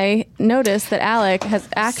I noticed that Alec has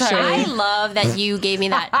I actually... love that you gave me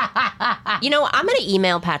that. You know, I'm going to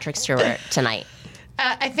email Patrick Stewart tonight.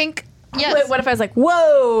 I think Yes. Wait, what if I was like,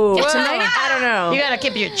 whoa, tonight? I don't know. You gotta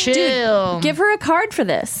keep your chill. Give her a card for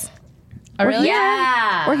this. Oh, really?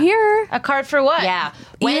 Yeah. We're here. A card for what? Yeah.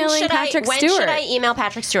 Emailing Patrick Stewart. Should I email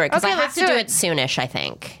Patrick Stewart? Because Okay, I have let's to do do it. it soonish, I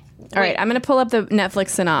think. All right, I'm going to pull up the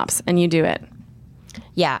Netflix synopsis, and you do it.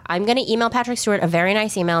 Yeah, I'm going to email Patrick Stewart a very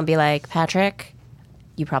nice email and be like, Patrick,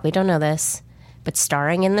 you probably don't know this, but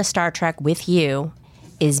starring in the Star Trek with you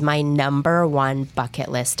is my number one bucket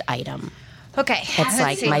list item. Okay. It's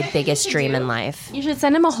like my biggest dream in life. You should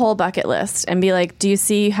send him a whole bucket list and be like, do you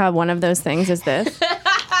see how one of those things is this?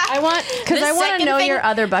 I want to know your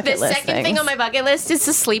other bucket list The second thing on my bucket list is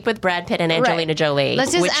to sleep with Brad Pitt and Angelina Jolie,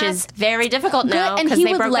 Let's just which is very difficult now and because he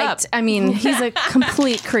they would broke like. up. I mean, he's a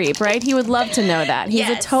complete creep, right? He would love to know that. He's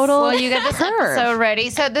a Yes. total. Well, you got this perv. episode ready.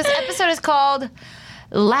 So this episode is called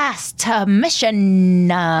Last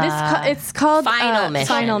Mission. It's called Final Mission.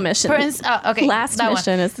 Final Mission. Prince. Okay. Last that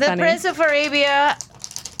Mission one. is the funny. Prince of Arabia.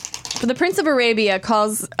 The Prince of Arabia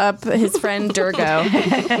calls up his friend Durgo.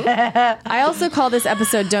 I also call this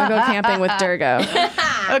episode "Don't Go Camping with Durgo."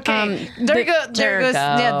 Okay.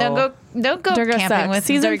 Don't go Durgo camping sucks. with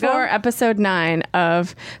Season Durgo. 4, Episode 9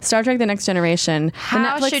 of Star Trek: The Next Generation.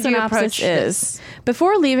 How the Netflix should you synopsis approach is: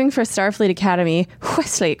 before leaving for Starfleet Academy,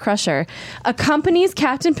 Wesley Crusher accompanies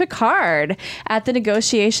Captain Picard at the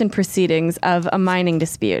negotiation proceedings of a mining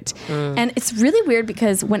dispute. And it's really weird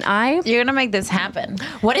because when You're gonna make this happen.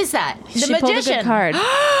 What is that? she pulled a magician. good card.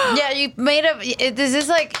 Yeah, you made a. This is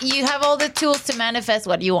like you have all the tools to manifest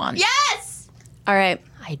what you want. Yes! All right.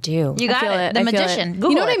 I do. You got feel it. it. The I feel magician. it. Google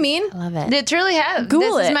You know what it. I mean? Love it. They truly have.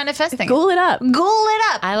 Google this it. is manifesting. Google it up. Google it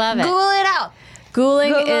up. I love it. Google it out. Googling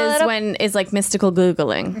Google it is up. when is like mystical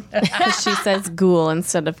Googling. 'Cause she says Ghoul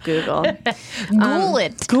instead of Google. Google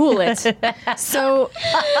it. Google it. So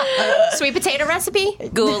Sweet potato recipe?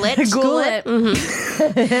 Google it. Google it.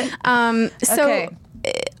 So Okay.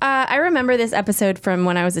 I remember this episode from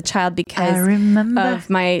when I was a child because I remember. of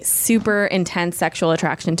my super intense sexual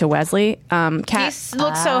attraction to Wesley. He Kat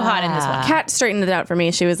looks so hot in this one. Kat straightened it out for me.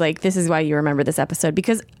 She was like, "This is why you remember this episode,"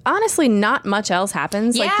 because honestly, not much else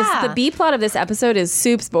happens. Like Yeah. the B plot of this episode is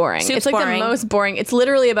soup's boring. Soup's it's like boring. the most boring. It's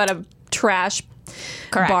literally about a trash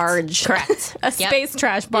barge, Correct. a Yep. space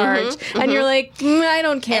trash barge, and you're like, I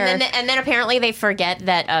don't care. And then apparently they forget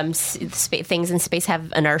that things in space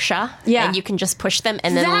have inertia. Yeah. And you can just push them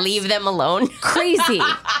and then That's- leave them alone. Crazy.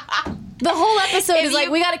 The whole episode is like,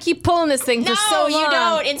 you- we got to keep pulling this thing for so long. you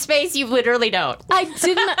don't. In space, you literally don't. I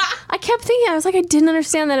kept thinking, I was like, I didn't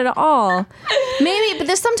understand that at all. Maybe, but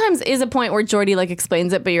there sometimes is a point where Geordi like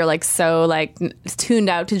explains it, but you're like so like tuned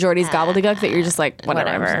out to Geordi's gobbledygook that you're just like,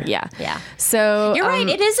 whatever. Yeah. Yeah. So You're right.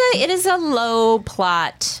 It is a low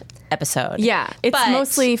plot episode. Yeah, it's But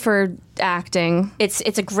mostly for acting it's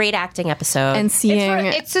a great acting episode. and seeing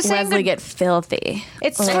it's the same Wesley good- get filthy.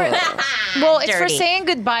 It's for well, it's for Dirty. saying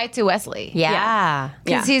goodbye to Wesley. yeah.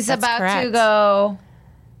 Because Yeah, he's that's about correct. to go.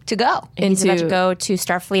 He's about to go to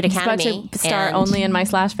Starfleet He's about Academy. to star and- only in my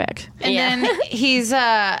slash fic. And Yeah. then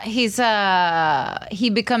he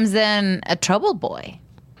becomes then a trouble boy.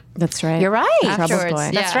 That's right. You're right. Trouble Afterwards.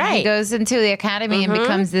 boy. That's Yeah, right. He goes into the academy and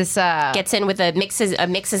becomes this Gets in with mixes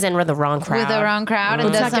in with the wrong crowd. with the wrong crowd and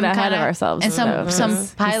Let's does not get some ahead kind of ourselves, and though, some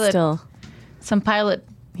 'cause pilot.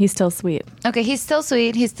 He's still sweet. Okay, he's still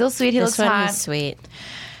sweet. He This looks one hot. was sweet.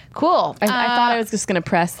 Cool. I thought I was just going to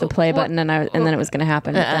press the play button and then it was going to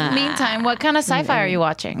happen. But then- Meantime, what kind of sci-fi are you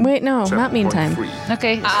watching? wait, no, not meantime. 7.3.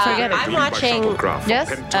 Okay, forget it. I'm watching. Yes?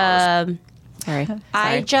 Sorry.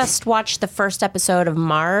 I just watched the first episode of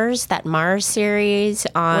Mars, that Mars series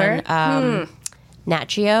on Nat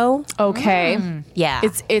Geo. Okay. Yeah,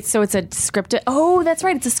 It's so it's a scripted. Oh, that's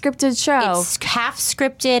right. It's a scripted show. It's half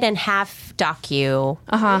scripted and half docu.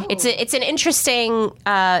 It's an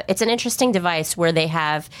interesting device where they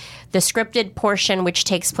have the scripted portion, which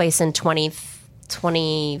takes place in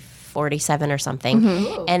 2047 or something,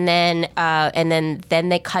 and then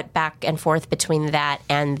they cut back and forth between that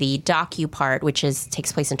and the docu part, which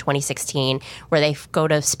takes place in 2016, where they go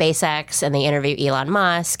to SpaceX and they interview Elon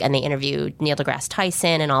Musk and they interview Neil deGrasse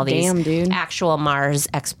Tyson and all these Damn, dude. actual Mars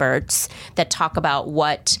experts that talk about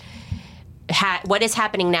what is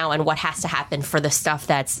happening now and what has to happen for the stuff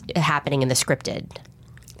that's happening in the scripted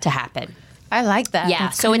to happen. I like that. Yeah,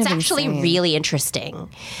 so kind it's of actually insane. really interesting.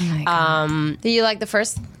 Do you like the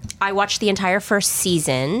first? I watched the entire first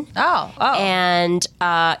season, Oh. and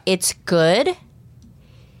it's good.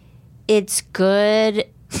 It's good.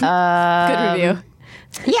 Good review.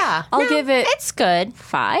 Yeah, I'll give it It's good.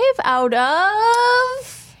 5 out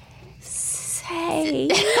of say.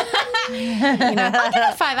 I'll give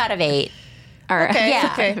it 5 out of 8. All right. Okay. Yeah.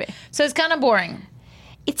 Okay. So it's kind of boring.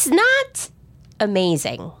 It's not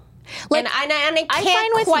amazing. and I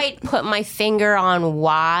can't quite put my finger on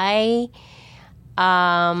why.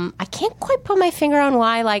 I can't quite put my finger on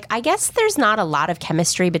why. Like, I guess there's not a lot of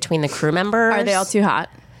chemistry between the crew members. Are they all too hot?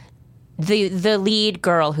 The lead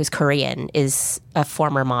girl, who's Korean, is a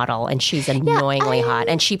former model, and she's annoyingly hot.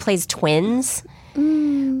 And she plays twins,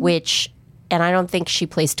 and I don't think she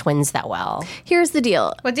plays twins that well. Here's the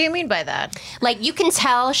deal. What do you mean by that? Like, you can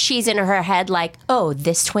tell she's in her head like, oh,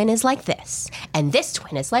 this twin is like this, and this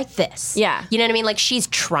twin is like this. Yeah. You know what I mean? Like, she's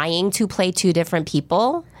trying to play two different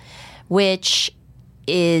people, which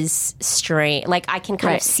is strange. Like, I can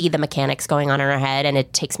kind of see the mechanics going on in her head, and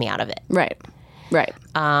it takes me out of it. Right.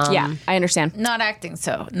 Yeah, I understand. Not acting,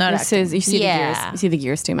 so not This acting. is, you see the gears. You see the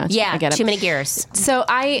gears too much. Yeah, I get it. too many gears. So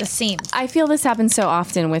The scenes. I feel this happens so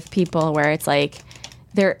often with people where it's like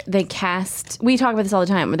they cast. We talk about this all the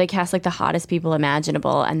time. Where they cast like the hottest people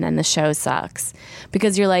imaginable, and then the show sucks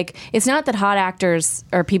because you're like, it's not that hot actors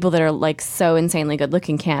or people that are like so insanely good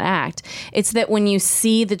looking can't act. It's that when you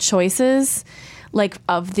see the choices,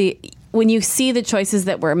 when you see the choices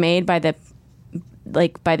that were made by the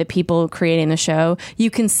people creating the show, you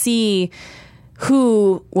can see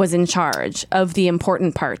who was in charge of the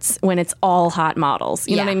important parts when it's all hot models.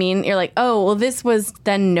 You know what I mean? You're like, oh, well, this was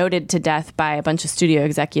then noted to death by a bunch of studio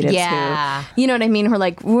executives who, you know what I mean? Who are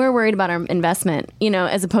like, we're worried about our investment,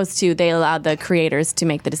 as opposed to they allowed the creators to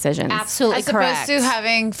make the decisions. Absolutely As opposed to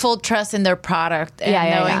having full trust in their product and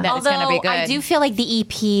knowing that it's going to be good. I do feel like the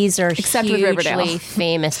EPs are Except with hugely Riverdale.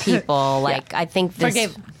 famous people. Like, I think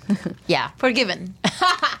this... Forgiven.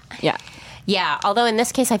 Yeah, although in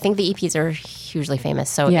this case, I think the EPs are hugely famous,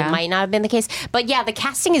 so it might not have been the case. But yeah, the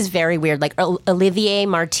casting is very weird. Like, Olivier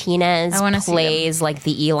Martinez plays like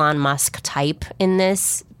the Elon Musk type in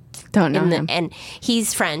this. Don't know him. And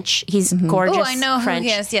he's French. He's gorgeous. Oh, I know French. who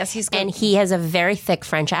he is. Yes, he's good. And he has a very thick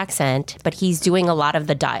French accent, but he's doing a lot of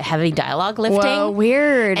the heavy dialogue lifting. Whoa,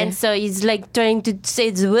 weird. And so he's like trying to say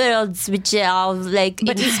the words, which are like.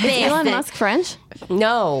 But is Elon Musk French?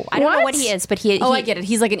 No, I don't know what he is, but he. I get it.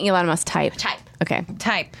 He's like an Elon Musk type. Okay.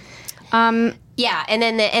 Type. Yeah, and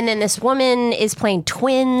then this woman is playing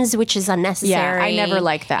twins, which is unnecessary. Yeah, I never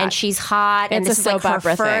liked that. And she's hot, and It's this a is like soap her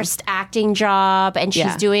opera thing. first acting job, and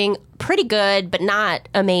she's doing pretty good, but not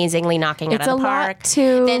amazingly knocking it It's out of a the lot park.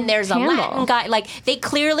 to Then there's handle. a Latin guy. Like, they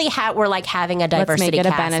clearly were like having a diversity make it a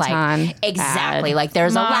cast. Benetton Like, exactly. ad. Like,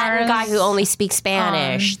 there's a Latin Mars, guy who only speaks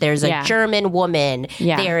Spanish. There's a German woman.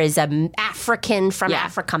 Yeah. There is a African from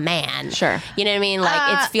Africa man. Sure. You know what I mean?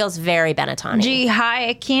 Like, it feels very Benetton.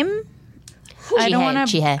 Jihae Kim. I don't want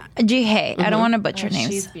to. Jihae. I don't want to butcher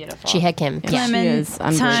names. Jihae Kim. Yeah. She is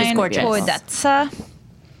unbelievable. She's gorgeous. Podatsa.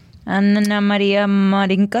 Ana Maria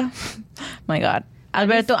Marinka. My God.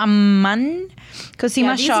 Alberto Amman.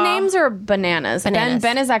 Cosima These Shaw. names are bananas.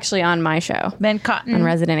 Ben is actually on my show. Ben Cotton. On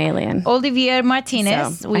Resident Alien. Olivier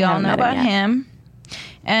Martinez. So, we I all haven't know met about him yet. him.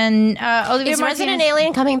 And Olivier Is Martinez. Resident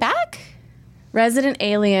Alien coming back? Resident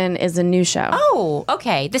Alien is a new show. Oh,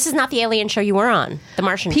 okay. This is not the Alien show you were on. The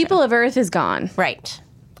Martian People show. of Earth is gone. Right.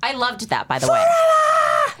 I loved that, by the way.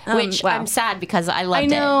 Which wow. I'm sad because I loved I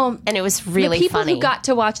know. it. And it was really the people funny. who got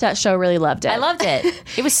to watch that show really loved it. I loved it.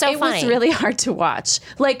 It was so It funny. was really hard to watch.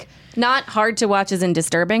 Like, not hard to watch as in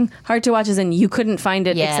disturbing. Hard to watch as in you couldn't find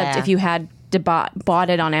it except if you had bought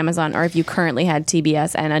it on Amazon or if you currently had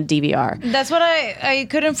TBS and a DVR. That's what I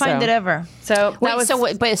couldn't find So- it ever. So Wait, that was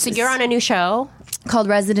so you're on a new show? called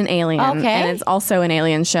Resident Alien. Okay. And it's also an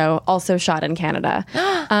alien show, also shot in Canada.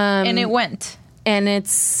 And it went. And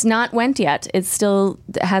it's not went yet. It still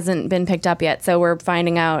hasn't been picked up yet. So we're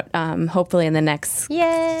finding out, hopefully in the next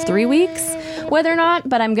 3 weeks, whether or not.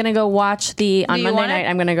 But I'm gonna go watch on Monday night.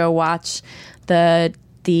 I'm gonna go watch the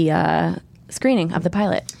screening of the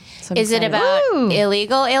pilot. So I'm Is it excited. about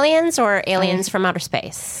illegal aliens or aliens from outer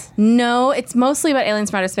space? No, it's mostly about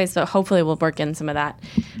aliens from outer space, but hopefully we'll work in some of that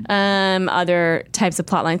other types of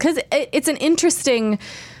plot lines because it's an interesting.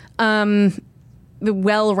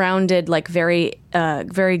 Well-rounded, like very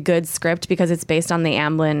good script because it's based on the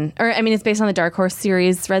Amblin, it's based on the Dark Horse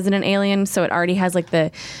series Resident Alien, so it already has like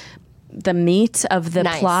the meat of the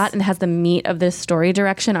plot and has the meat of the story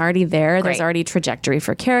direction already there. Great. There's already trajectory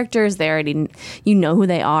for characters. They already, you know who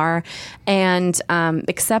they are, and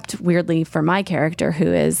except weirdly for my character who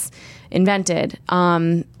is invented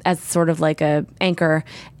as sort of like a anchor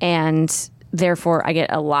and. Therefore, I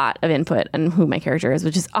get a lot of input on who my character is,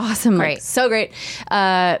 which is awesome. Great. Like, so great.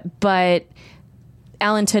 But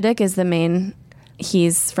Alan Tudyk is the main.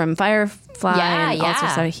 He's from Firefly. And also,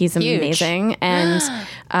 so he's Huge. amazing. And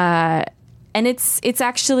it's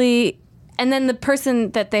actually. And then the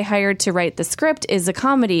person that they hired to write the script is a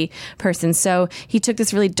comedy person. So he took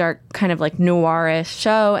this really dark, kind of like noirish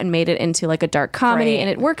show and made it into like a dark comedy. Great. And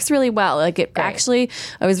it works really well. Like it actually,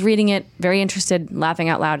 I was reading it, very interested, laughing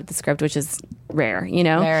out loud at the script, which is rare, you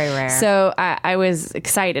know? Very rare. So I was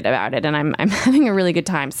excited about it, and I'm having a really good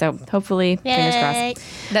time. So hopefully, fingers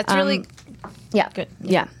crossed. That's really Yeah. good.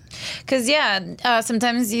 Yeah. Because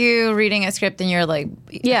sometimes you reading a script and you're like,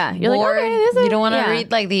 Yeah. You're bored. like, okay, this is, You don't want to yeah.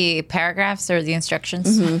 read like the paragraphs or the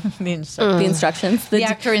instructions. the instructions. The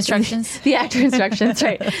actor instructions. The actor instructions,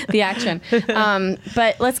 right. The action.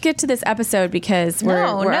 But let's get to this episode because we're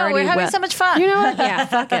already having so much fun. You know what? Yeah,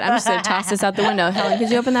 fuck it. I'm just going to toss this out the window. Helen,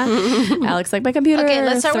 could you open that? Alex, like my computer. Okay,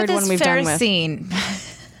 let's start Third with one this we've done first with. scene.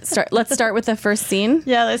 Let's start with the first scene.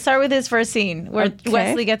 Yeah, let's start with this first scene where Okay.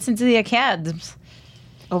 Wesley gets into the acad.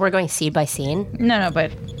 Oh, we're going scene by scene? No, but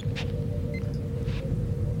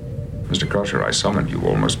Mr. Crusher, I summoned you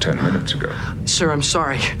almost 10 minutes ago. Sir, I'm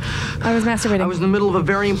sorry. I was masturbating. I was in the middle of a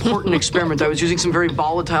very important experiment. I was using some very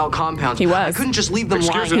volatile compounds. He was. I couldn't just leave them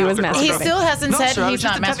Excuse lying. me, He was out. masturbating. he still hasn't No, said sir, I was he's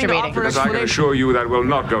just not attempting to masturbating. offer an Because I can explanation. assure you that will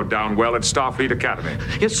not go down well at Starfleet Academy.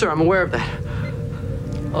 Yes, sir, I'm aware of that.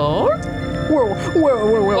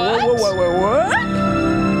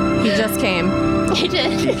 He just came. He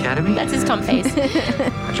did. The Academy? That's his cum face.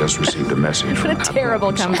 I just received a message from What a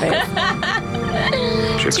terrible cum face.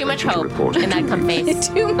 Too much hope in that cum face.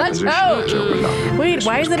 Too much hope. Wait,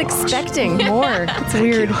 why is it expecting more? It's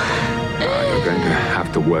weird. You're going to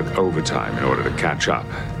have to work overtime in order to catch up.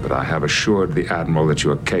 But I have assured the Admiral that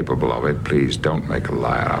you are capable of it. Please don't make a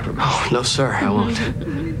liar out of me. Oh, no, sir, I won't.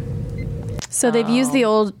 So they've used the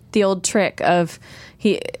old trick of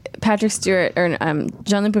Patrick Stewart or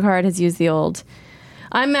Jean-Luc Picard has used the old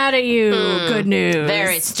I'm mad at you. Good news.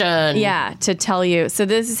 Very stern. Yeah, to tell you. So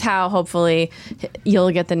this is how hopefully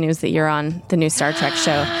you'll get the news that you're on the new Star Trek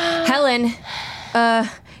show. Helen,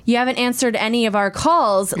 you haven't answered any of our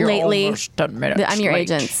calls lately. almost 10 minutes I'm your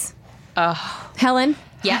late. agents. Helen?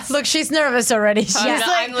 Yes. Look, she's nervous already. She's I'm,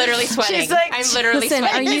 like, I'm literally sweating. she's like- I'm literally Listen,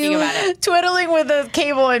 sweating are thinking you- about it. twiddling with the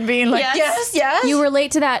cable and being like, Yes. yes. You were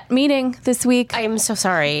late to that meeting this week. I'm so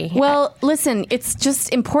sorry. Well, listen, it's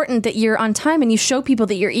just important that you're on time and you show people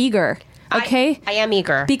that you're eager. Okay? I am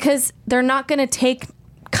eager. Because they're not going to take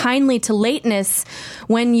kindly to lateness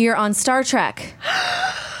when you're on Star Trek.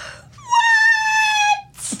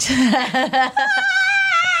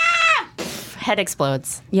 Head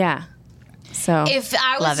explodes. Yeah. So If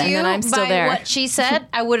I Love was it. you, And then I'm still by there. what she said,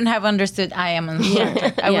 I wouldn't have understood I am on Star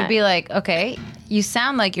Trek. I Yeah. would be like, okay, you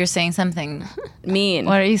sound like you're saying something. mean.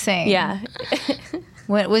 What are you saying? Yeah.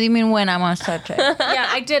 What do you mean when I'm on Star Trek? Yeah,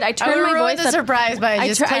 I did. I I turned would my ruin voice the up. surprise by I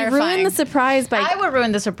just I clarifying. ruined the surprise by I would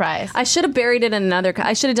ruin the surprise. I should have buried it in another.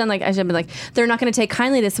 I should have done like I should have been like they're not going to take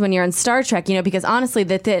kindly to this when you're on Star Trek, you know, because honestly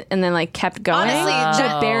that and then like kept going. Honestly,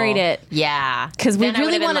 should have buried it Yeah. because we Then I really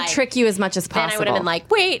would've been want to like- trick you as much as Then possible. I would have been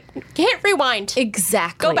like, wait, hit rewind.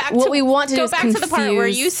 exactly. Go back what to we want to do go is back confuse. to the part where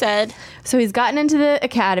you said So he's gotten into the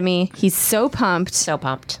academy. He's so pumped. so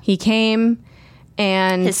pumped. He came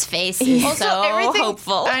and His face is Also, so everything,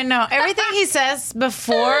 hopeful. I know. Everything he says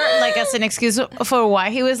before, like as an excuse for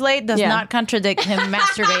why he was late, does Yeah. not contradict him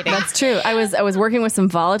masturbating. That's true. I was working with some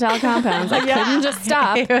volatile compounds. I couldn't just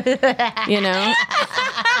stop. You know,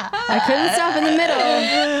 I couldn't stop in the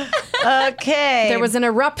middle. Okay. There was an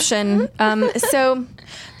eruption. So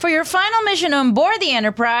For your final mission on board the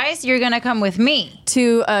Enterprise, you're going to come with me.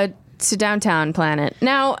 to Downtown Planet.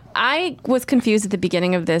 Now, I was confused at the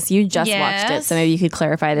beginning of this. You just watched it, Yes. so maybe you could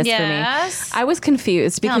clarify this for me. Yes. I was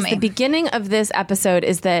confused because me. the beginning of this episode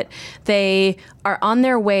is that they are on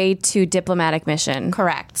their way to diplomatic mission.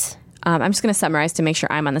 Correct. I'm just going to summarize to make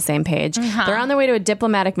sure I'm on the same page. Uh-huh. They're on their way to a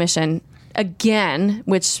diplomatic mission again,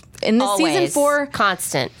 which in the season Always 4,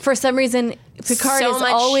 constant. for some reason, Picard So is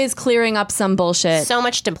much- always clearing up some bullshit. So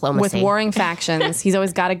much diplomacy. with warring factions. He's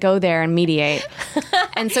always got to go there and mediate.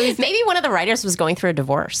 And so he's Maybe one of the writers was going through a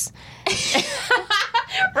divorce.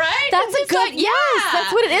 Right? That's a It's good like, yes.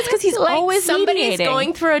 That's what it is because he's Like always somebody's mediating.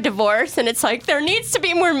 going through a divorce, and it's like there needs to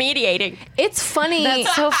be more mediating. It's funny,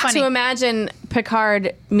 That's so funny. to imagine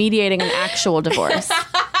Picard mediating an actual divorce.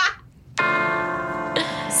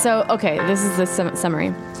 So okay, this is the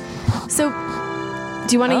summary. So,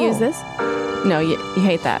 do you want to use this? No, you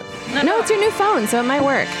hate that. No, it's your new phone, so it might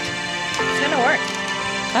work. It's going to work.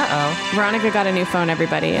 Uh-oh. Veronica got a new phone,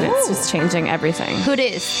 everybody, and it's just changing everything. Who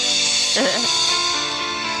this?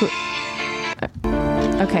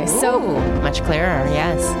 Okay, so Much clearer,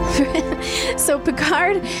 yes. So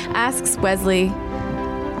Picard asks Wesley,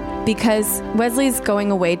 because Wesley's going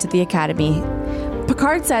away to the academy.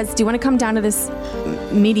 Picard says, "Do you want to come down to this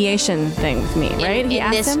mediation thing with me?" Right? He in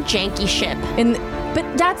asked this him. janky ship.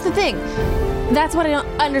 But that's the thing. That's what I don't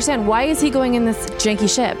understand. Why is he going in this janky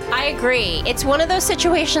ship? I agree. It's one of those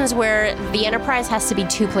situations where the Enterprise has to be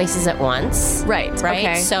two places at once. Right. Right?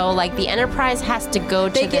 Okay. So, like, the Enterprise has to go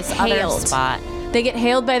They to get this other hailed. spot. They get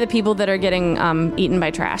hailed by the people that are getting eaten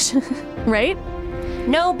by trash, right?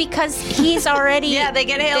 No, because he's already... Yeah, they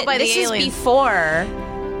get hailed by the This aliens. is before...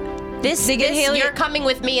 This, They get hailed- you're coming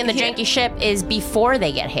with me in the janky ship is before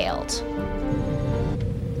they get hailed.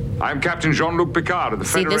 I'm Captain Jean-Luc Picard of the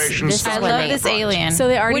See, this- Federation. this is I when love they- this alien. So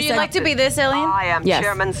they already Would you said- like to be this alien? I am Yes,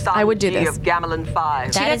 Chairman I would do Sanji this. of Gamelin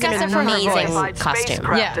 5. That is got an that for her amazing voice. costume.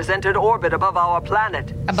 Spacecraft Yeah. has entered orbit above our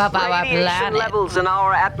planet. Above our Radiation planet. levels in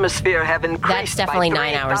our atmosphere have increased. That's definitely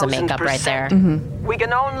by 9 hours of makeup right there. 3,000%. We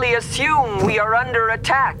can only assume we are under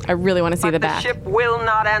attack. I really want to see But the the back. ship will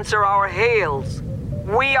not answer our hails.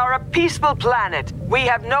 We are a peaceful planet. We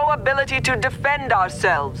have no ability to defend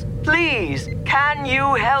ourselves. Please, can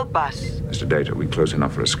you help us? Mr. Data, we close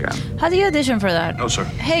enough for a scan. How do you audition for that? No, sir.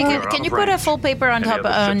 Hey, We're can out you of put a range. full paper on Any top other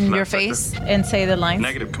ships on in your that sector? face and say the lines?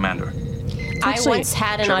 Negative, Commander. I Actually, once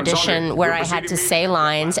had an Chairman audition Zondri, where we're I had to proceeding say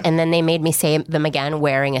lines, and then they made me say them again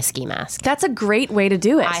wearing a ski mask. That's a great way to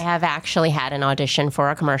do it. I have actually had an audition for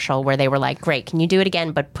a commercial where they were like, "Great, can you do it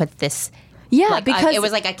again, but put this?" Yeah, like, because it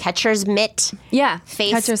was like a catcher's mitt. yeah,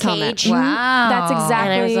 face catcher's helmet. cage. Mhm. Wow. That's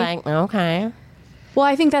exactly. And I was like, okay. well,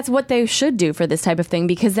 I think that's what they should do for this type of thing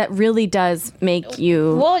because that really does make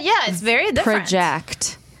you Well, yeah, it's very different.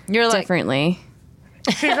 project You're like, differently.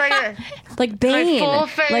 she's right Like Bane. full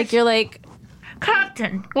face. Like you're like,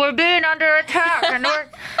 Captain, we're being under attack, and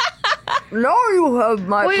Now you have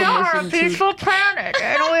my we are a peaceful planet,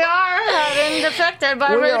 and we are having affected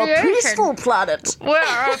by radiation. planet. We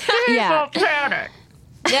are a peaceful Yeah. planet.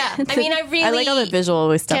 Yeah, I mean, I really I like all the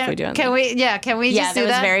visual stuff we do. on Can we? Yeah, can we Yeah, just that do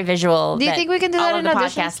was that? very visual. Do you that think we can do all that of in the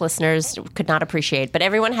auditions? podcast listeners could not appreciate, but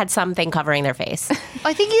everyone had something covering their face.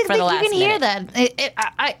 I think you, for the you last can hear minute.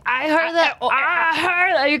 that. I heard that. I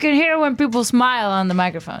heard that. You can hear when people smile on the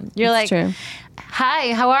microphone. You're like, true.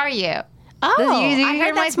 "Hi, how are you?" Oh, Do you I hear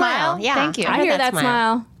heard my that smile. Yeah, Thank you. I hear that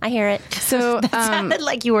smile. I hear it. So, Sounded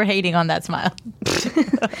like you were hating on that smile.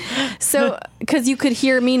 so because you could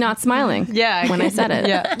hear me not smiling. Yeah, when I said it.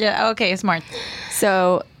 Yeah. Okay, smart.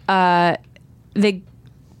 So they've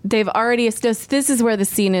already. This is where the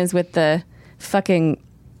scene is with the fucking.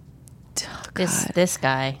 This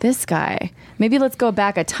guy. This guy. Maybe let's go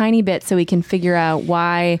back a tiny bit so we can figure out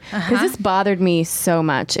why. Because this bothered me so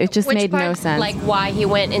much. It just Which made no part? sense. Like why he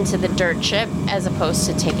went into the dirt ship as opposed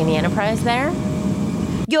to taking the Enterprise there.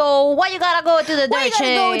 Yo, why you gotta go into the Why dirt you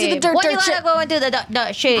gotta go into the ship? dirt Why you ship? gotta go into the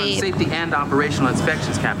dirt ship? Safety and operational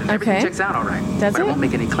inspections, Captain. Everything Okay. checks out all right. Does but it? I won't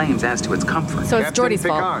make any claims as to its comfort. so it's Geordie's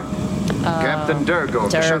fault. Captain Durgo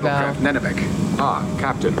of the Durgo. shuttlecraft Nenevek. Ah,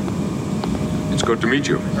 Captain. It's good to meet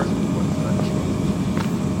you.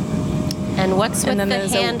 And what's with And then the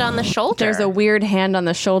there's a- hand on the shoulder? There's a weird hand on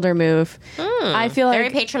the shoulder move. I feel very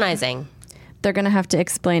like patronizing. they're going to have to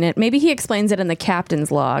explain it. Maybe he explains it in the captain's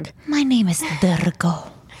log. My name is Durgo.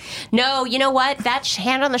 No, you know what? That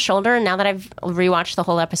hand on the shoulder, now that I've rewatched the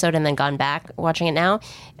whole episode and then gone back watching it now,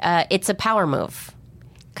 it's a power move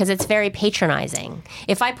because it's very patronizing.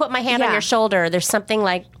 If I put my hand on Yeah. your shoulder, there's something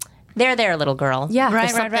like, there, little girl. Yeah.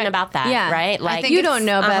 There's Right, something about that, Yeah. right? Like you don't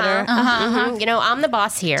know better. You know, I'm the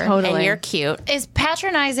boss here, Totally. and you're cute. Is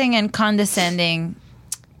patronizing and condescending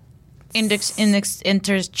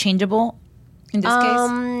interchangeable in this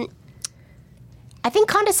case? I think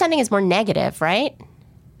condescending is more negative, right?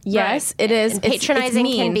 Yes, it is. And It's patronizing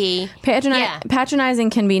mean. can be- yeah. Patronizing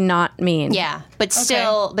can be not mean. Yeah, but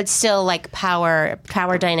still, like power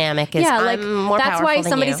dynamic is. Yeah, I'm like more that's powerful why than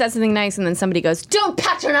somebody you. says something nice and then somebody goes, "Don't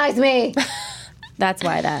patronize me." That's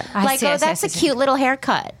why that. like, see, I oh, see, I that's see, a I see. cute little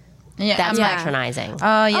haircut. Yeah, That's Yeah. patronizing.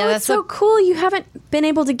 Oh, yeah, oh, that's it's so cool. You haven't been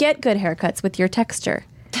able to get good haircuts with your texture.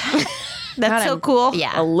 that's so cool.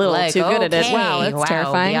 yeah, A little like, too good at it. okay, Wow, that's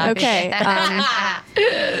terrifying. yeah. Okay.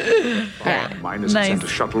 Mine is Nice. sent a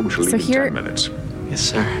shuttle. We shall So leave here- in 10 minutes. Yes,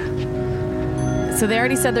 sir. So they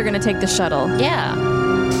already said they're going to take the shuttle. Yeah,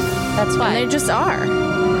 that's why. And they just are.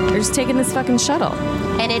 They're just taking this fucking shuttle.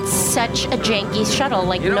 And it's such a janky shuttle.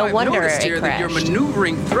 Like, You know, no I've wonder noticed it here that your crashed.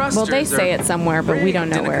 manuevering thrusters Well, they say are it somewhere, but we don't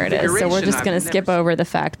know rigged in a where it is. So we're just configuration going I've to skip never over the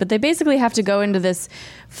fact. But they basically have to go into this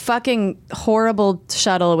fucking horrible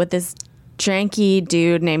shuttle with this janky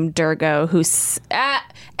dude named Durgo who's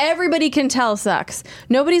everybody can tell sucks.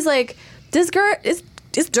 Nobody's like,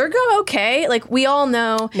 is Durgo okay? Like, we all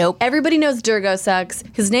know. Nope. Everybody knows Durgo sucks.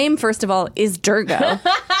 His name, first of all, is Durgo.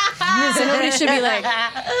 So nobody should be like,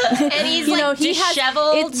 And he's like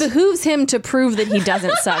disheveled. It behooves him to prove that he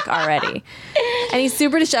doesn't suck already. And he's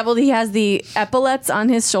super disheveled. He has the epaulets on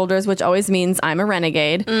his shoulders, which always means I'm a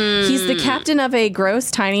renegade. He's the captain of a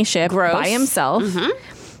gross, tiny ship by himself.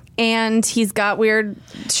 And he's got weird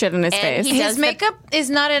shit on his face. His makeup is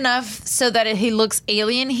not enough so that he looks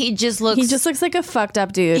alien. He just looks like a fucked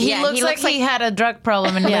up dude. He looks like he had a drug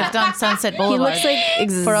problem and lived on Sunset Boulevard. He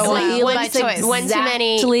looks like for a while. One By choice.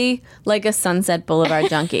 exactly like a Sunset Boulevard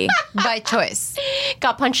junkie. By choice.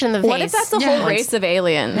 Got punched in the face. What if that's a whole race of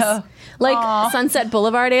aliens? Like Sunset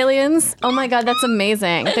Boulevard aliens? Oh my God, that's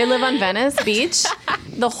amazing. They live on Venice Beach.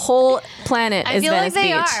 The whole planet is Venice Beach. I feel like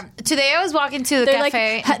they are. Today I was walking to the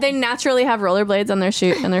cafe. They naturally have rollerblades on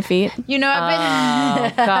their feet. You know,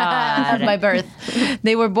 I've been God. by birth.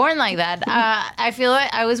 They were born like that. I feel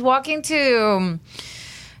like I was walking to.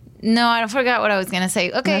 No, I forgot what I was gonna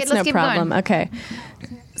say. Okay, That's let's no keep problem. going. Okay,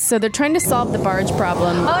 so they're trying to solve the barge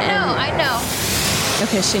problem. Oh no, I know.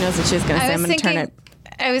 Okay, she knows what she's gonna say. I'm gonna turn it.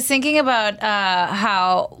 I was thinking about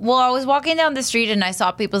how I was walking down the street and I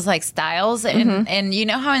saw people's like styles and you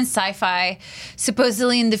know how in sci-fi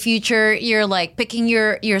supposedly in the future you're like picking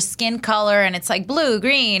your skin color and it's like blue,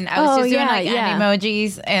 green. I was just doing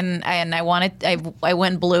emojis and I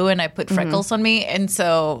went blue and I put freckles on me and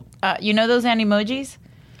so you know those emojis?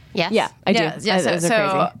 Yes. Yeah, I do. Yeah, Those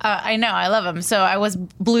are crazy. I know, I love them. So I was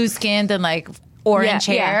blue skinned and like orange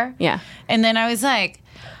hair. Yeah. And then I was like,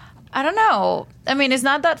 I don't know. I mean, it's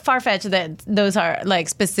not that far-fetched that those are like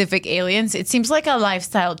specific aliens. It seems like a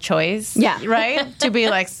lifestyle choice. Yeah. Right? To be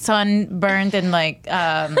like sunburned and like,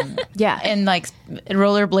 and like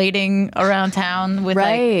rollerblading around town with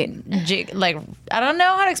like, I don't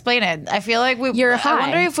know how to explain it. I feel like You're high. I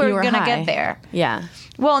wonder if we're going to high. get there. Yeah.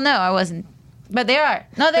 Well, no, I wasn't. But they are.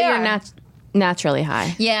 No, they are. You're naturally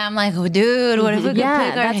high. Yeah, I'm like, oh, dude, what if we could pick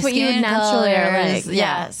our that's what you would skin naturally are colors? like.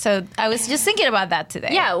 Yeah. So I was just thinking about that today.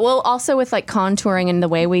 Yeah, well, also with like contouring and the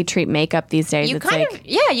way we treat makeup these days, You it's kind like,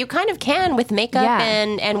 of, you kind of can with makeup Yeah.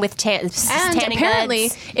 and with and tanning apparently,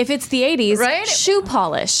 beds. if it's the 80s, Right? shoe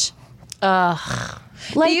polish. Ugh.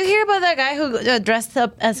 Do you hear about that guy who dressed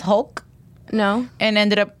up as Hulk No. and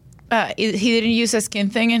ended up, he didn't use a skin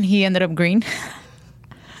thing and he ended up green?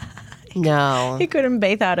 No. He couldn't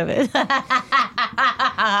bathe out of it.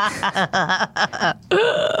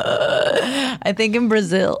 I think in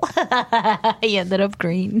Brazil, he ended up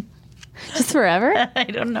green. Just forever? I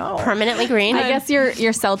don't know. Permanently green? I guess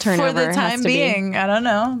your cell turnover For the has time to be. being, I don't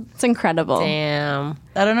know. It's incredible. Damn.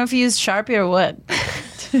 I don't know if he used Sharpie or what.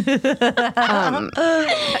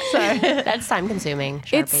 Sorry. That's time consuming.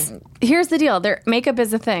 Sharpie. Here's the deal. Makeup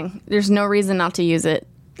is a thing. There's no reason not to use it.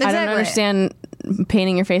 I don't Exactly. understand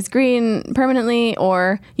painting your face green permanently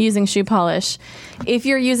or using shoe polish. If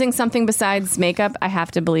you're using something besides makeup, I have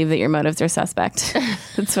to believe that your motives are suspect.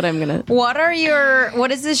 That's what I'm gonna.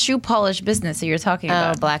 What is this shoe polish business that you're talking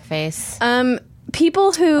about? Blackface.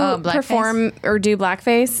 People who blackface? perform or do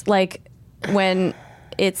blackface, like when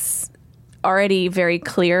it's already very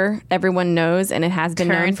clear, everyone knows, and it has been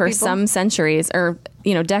known Current for people? some centuries or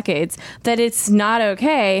decades that it's not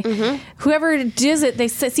okay. Whoever does it, they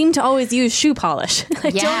seem to always use shoe polish. I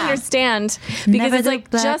don't understand because Never it's do like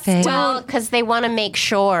just blackface. Well, don't. because they want to make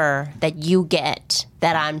sure that you get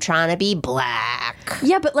that I'm trying to be black.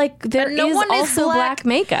 Yeah, but like there no is one is also black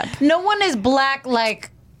makeup. No one is black like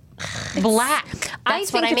black.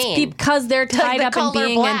 That's what I mean. It's because they're tied the up in color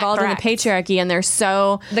being black, involved correct. in the patriarchy, and they're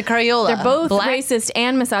so The Crayola. They're both Black? racist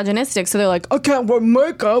and misogynistic, so they're like, I can't wear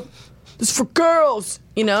makeup. It's for girls.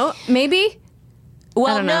 Maybe.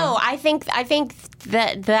 Well, don't no, know. I think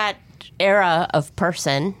that era of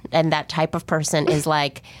person and that type of person is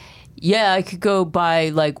like, yeah, I could go by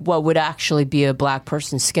like what would actually be a black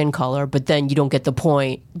person's skin color, but then you don't get the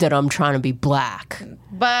point that I'm trying to be black.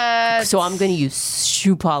 But So I'm going to use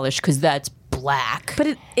shoe polish because that's black. But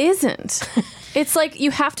it isn't. It's like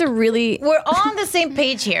you have to really. we're all on the same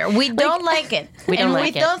page here. We don't like it. We don't and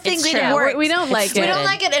like we it. don't think It's that true. it works. We don't like We it. don't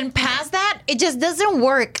like it. And past that, it just doesn't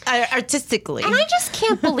work artistically. And I just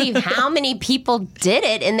can't believe how many people did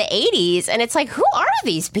it in the 80s. And it's like, who are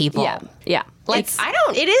these people? Yeah. Like, I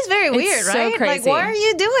don't. It is very It's weird, so right? Like, crazy. what are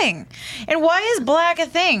you doing? And why is black a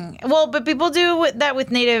thing? Well, but people do that with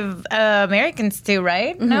Native Americans too,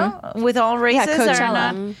 right? No, with all races are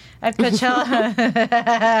Coachella. not at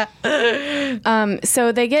Coachella.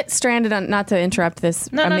 So they get stranded on. Not to interrupt this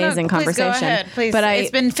amazing Please conversation, go ahead, please. but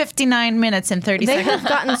It's been 59 minutes and 30 they seconds. have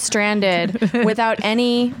gotten stranded without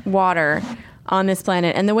any water on this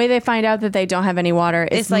planet, and the way they find out that they don't have any water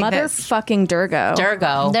is It's like this. motherfucking Durgo.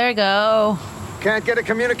 Durgo. There you go. Can't get a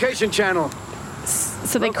communication channel.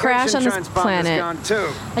 So they crash on this planet.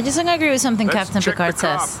 I just don't agree with something Let's Captain check Picard the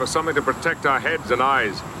craft says. for something to protect our heads and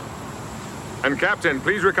eyes. And Captain,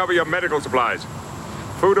 please recover your medical supplies.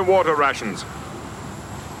 Food and water rations.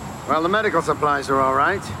 Well, the medical supplies are all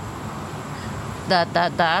right.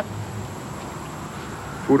 That.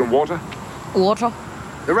 Food and water? Water.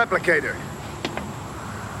 The replicator.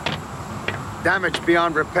 Damaged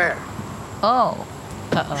beyond repair. Oh.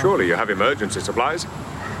 Surely you have emergency supplies?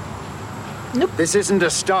 Nope. This isn't a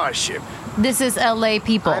starship. This is LA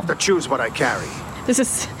people. I have to choose what I carry. This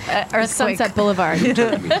is Earthquake. Sunset Boulevard.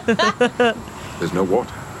 There's no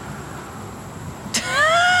water.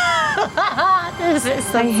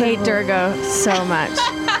 I hate Durgo so much.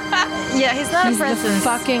 Yeah, he's not He's a the presence.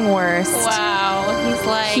 fucking worst. Wow. He's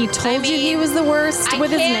like, He told you he was the worst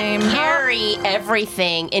with his name. Carry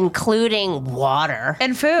everything, including water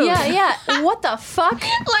and food. Yeah. What the fuck?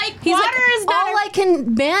 Like He's water like, is not. all I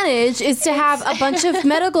can manage is to have a bunch of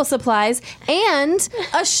medical supplies and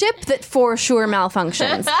a ship that for sure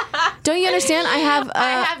malfunctions. Don't you understand? I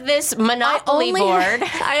have this Monopoly board.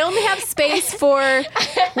 I only have space for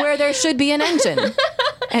where there should be an engine.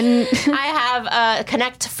 And I have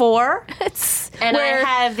Connect 4. And where- I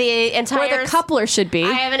have the entire... where the coupler should be.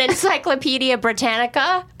 I have an Encyclopedia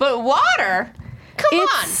Britannica. But water? Come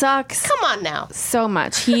on. It sucks. Come on now. So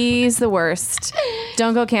much. He's the worst.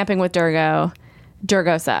 Don't go camping with Durgo.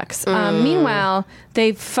 Durgo sucks. Meanwhile,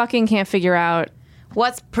 they fucking can't figure out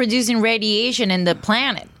what's producing radiation in the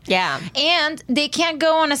planet. Yeah. And they can't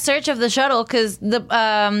go on a search of the shuttle because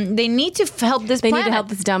they need to help this planet. They need to help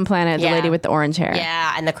this dumb planet, the Yeah. lady with the orange hair.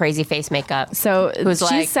 Yeah, and the crazy face makeup. So Who's she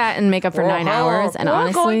like, sat in makeup for 9 hours, and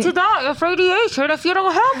honestly, die of radiation if you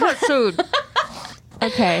don't help us soon.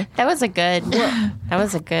 okay. That was a good.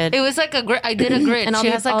 It was like a grid. I did a grid. And She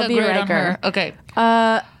has like I'll a be grid on Riker. her. Okay.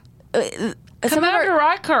 Commander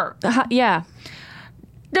Riker. Yeah.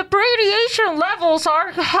 The radiation levels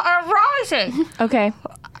are rising. Okay.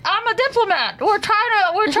 I'm a diplomat. We're trying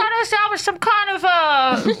to establish some kind of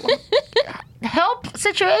help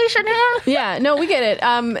situation here. Yeah. No, we get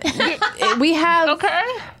it. We have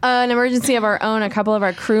an emergency of our own. A couple of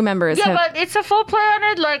our crew members. Yeah, but it's a full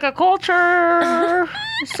planet, like a culture.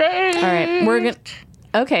 Say. All right, we're gonna.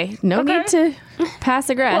 Okay, no need to pass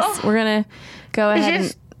aggress. Well, we're gonna go ahead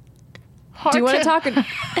and. Do you want to talk? Do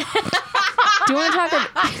you want to talk?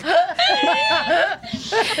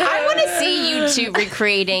 I want to see you two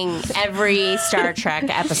recreating every Star Trek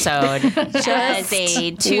episode as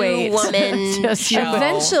a two-woman show.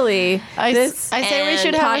 Eventually, I say we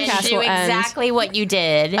should have podcast do will end. exactly what you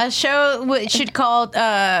did. a show should call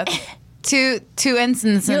two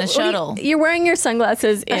ensigns in a shuttle. You're wearing your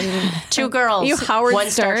sunglasses in Two girls. you Howard one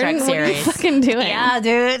Stern. Star Trek What are you series. fucking doing? Yeah,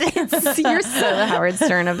 dude. You're so the Howard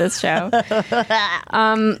Stern of this show.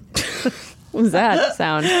 What was that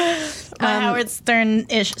sound? My Howard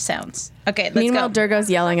Stern-ish sounds. Okay, let's Meanwhile, go. Durgo's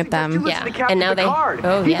yelling at them. Yeah, and now they.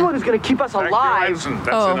 Oh He's the one yeah. who's going to keep us Thank you, alive. Ensign. That's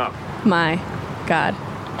Oh enough. my God.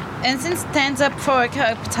 Ensign stands up for a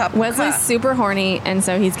top. Wesley's super horny, and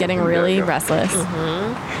so he's getting really restless.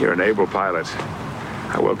 You're an able pilot.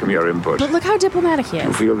 I welcome your input. But look how diplomatic he You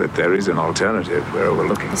is. feel that there is an alternative we're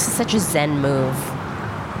overlooking. This is such a Zen move.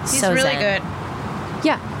 He's so really zen. good.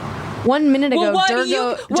 Yeah. 1 minute ago, Well, why Durgo, do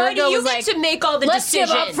you Durgo was get like, to make all the let's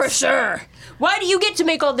decisions? give up for sure. Why do you get to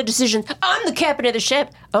make all the decisions? I'm the captain of the ship.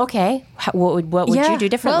 Okay. What would Yeah. you do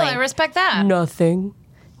differently? Well, I respect that. Nothing.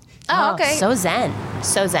 Oh, okay. So zen.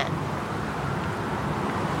 So zen.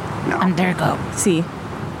 And there you go. See.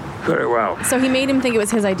 Very well. So he made him think it was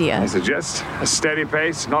his I idea. suggest a steady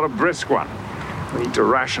pace, not a brisk one. We need to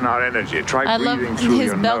ration our energy. Try I love breathing through his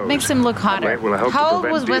your belt nose. makes him look That way hotter. it will help to How old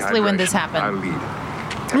prevent was Wesley when this dehydration. happened? I'll lead.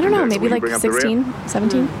 I don't know, Captain, maybe will you like bring up the rear? 16,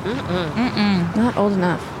 17? Not old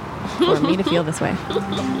enough for me to feel this way.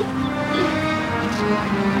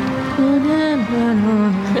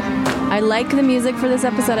 I like the music for this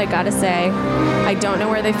episode, I gotta say. I don't know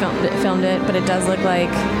where they filmed it, but it does look like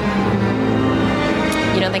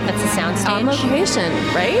You don't think that's a soundstage? on location,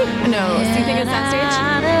 right? No, do you think it's soundstage?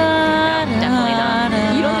 No, definitely not.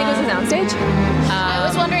 You don't think it was a soundstage? I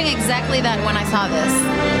was wondering exactly that when I saw this.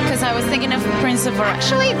 Because I was thinking of Prince of Arabia.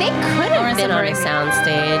 Actually, they could have been on a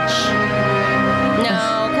soundstage.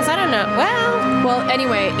 No, because I don't know. Well,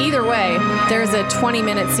 anyway, either way, there's a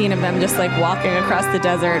 20-minute scene of them just like walking across the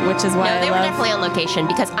desert, which is why No, I they were love. definitely on location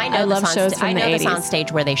because I know I the love shows from I the know the 80s.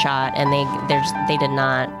 soundstage where they shot, and they did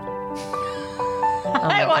not. Oh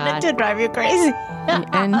my I wanted God. to drive you crazy.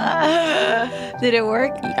 And Did it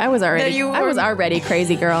work? I was already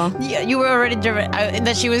crazy girl. Yeah, you were already driven.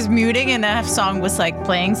 That she was muting and that song was like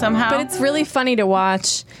playing somehow. But it's really funny to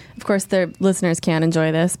watch. Of course, the listeners can't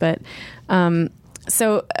enjoy this, but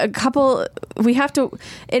So we have to,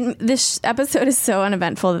 this episode is so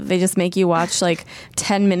uneventful that they just make you watch like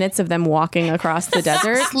 10 minutes of them walking across the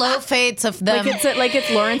desert. Slow fades of them. Like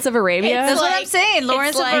it's Lawrence of Arabia. That's what I'm saying.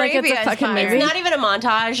 Lawrence of Arabia. Like it's a fucking movie. It's not even a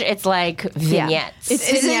montage. It's like vignettes.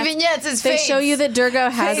 It's vignettes. It's they fades. show you that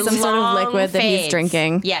Durgo has some sort of liquid that he's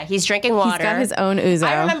drinking. Yeah, he's drinking water. He's got his own ouzo.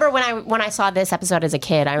 I remember when I saw this episode as a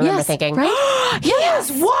kid, I remember thinking, right? he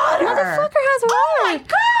has water. Motherfucker has water. Oh my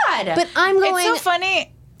God. But I'm going... It's so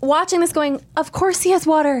funny. Watching this going, of course he has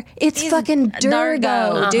water. It's fucking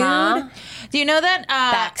Durgo, dude. Do you know that?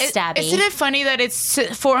 Backstabby. Isn't it funny that it's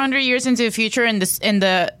 400 years into the future and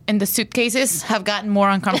the suitcases have gotten more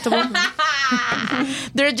uncomfortable?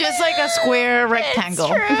 They're just like a square rectangle.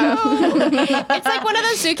 It's like one of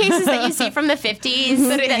those suitcases that you see from the 50s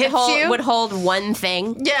that would hold one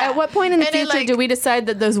thing. Yeah. At what point in the future do we decide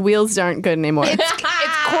that those wheels aren't good anymore? Its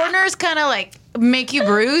corners kind of like make you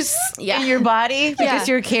bruise in your body because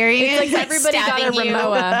you're carrying it's it. like everybody got a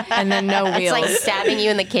Rimowa and then no wheels. It's like stabbing you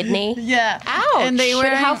in the kidney. Yeah. Ouch. And they were.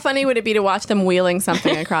 But how funny would it be to watch them wheeling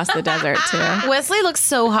something across the desert too? Wesley looks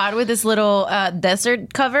so hot with this little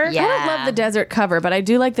desert cover. Yeah. I don't love the desert cover, but I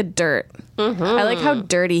do like the dirt. Mm-hmm. I like how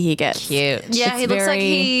dirty he gets. Cute. Yeah, he looks like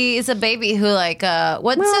he is a baby who like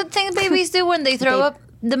what's the thing babies do when they throw up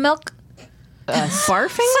the milk?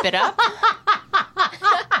 Barfing? Spit up.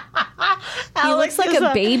 He looks like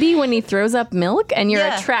a baby when he throws up milk, and you're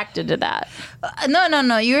attracted to that.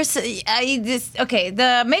 No. You're okay.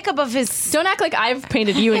 The makeup of his. Don't act like I've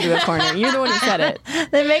painted you into a corner. You're the one who said it.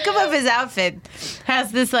 The makeup of his outfit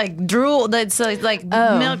has this like drool that's like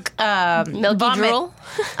milk, milky vomit. drool.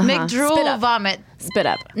 Milk drool vomit. Spit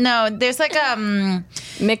up. No, there's like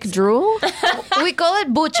Mick drool. We call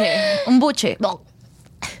it buche. Un buche.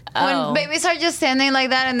 Oh. When babies are just standing like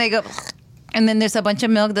that and they go, and then there's a bunch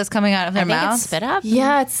of milk that's coming out of their mouth. It's spit up.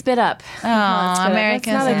 Yeah, it's spit up. Oh,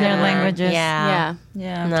 Americans and their languages. Yeah.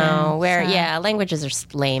 Yeah. No, languages are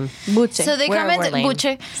lame. Buche. So they come into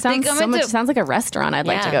buche. Sounds like a restaurant I'd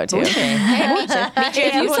like to go to. Buche. Hey,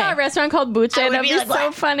 If you saw a restaurant called Buche, that'd be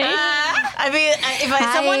so funny. I mean,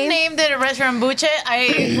 if someone named it a restaurant buche,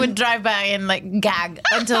 I would drive by and like gag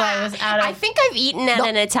until I was out of. I think I've eaten at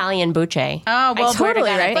an Italian buche. Oh, well, totally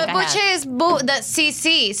right. But buche is that's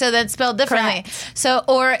CC, so that's spelled differently. Correct. So,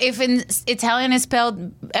 or if in Italian is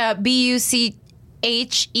spelled BUCHE,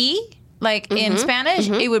 like in Spanish,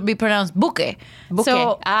 it would be pronounced buque.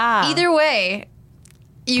 So either way,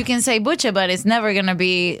 you can say buche, but it's never going to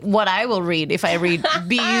be what I will read if I read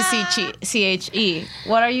BUCCHE.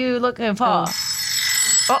 What are you looking for?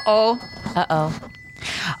 Uh-oh.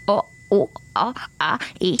 Oh,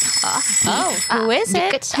 who is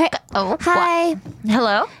it? Hi.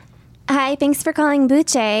 Hello? Hi, thanks for calling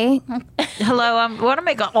Buche. Hello, I want to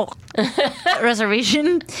make a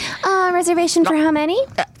reservation. Reservation for how many?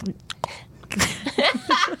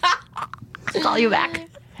 I'll call you back.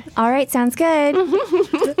 All right, sounds good.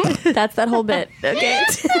 That's that whole bit. Okay.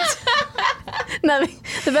 Nothing.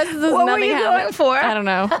 The best is What nothing were you happened. going for? I don't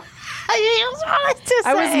know. I just wanted to say.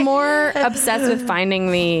 I was more obsessed with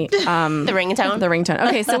finding the ringtone. The ringtone.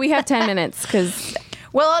 Okay, so we have 10 minutes because.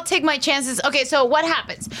 Well, I'll take my chances. Okay, so what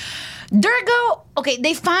happens? Durgo,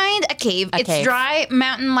 they find a cave. It's dry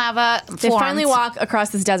mountain lava formed. They finally walk across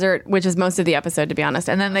this desert, which is most of the episode, to be honest.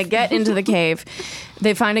 And then they get into the cave.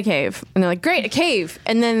 They find a cave. And they're like, great, a cave.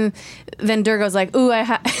 And then Durgo's like, ooh,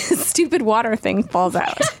 stupid water thing falls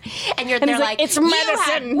out. and they're like, it's you medicine.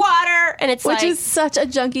 had water. And it's which is such a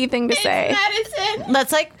junky thing to say. medicine.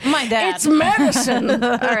 That's like my dad. It's medicine.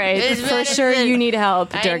 All right. It's for medicine. sure you need help,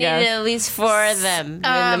 Durgo. I need at least 4 of them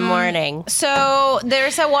in the morning. So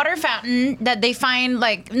there's a water fountain that they find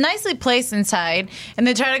like nicely placed inside, and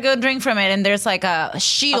they try to go drink from it, and there's like a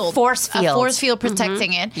shield, a force field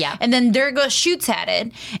protecting it. Yeah. And then Durgo shoots at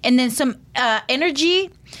it, and then some energy,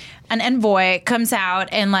 an envoy comes out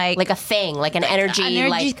and like a thing, like an energy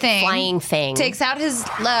like thing, flying thing, takes out his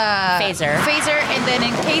phaser, and then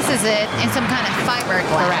encases it in some kind of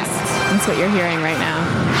fiberglass. Correct. That's what you're hearing right now.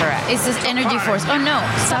 Correct. It's this energy force. Oh no!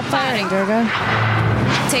 Stop firing, Durgo.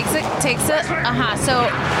 Takes it. So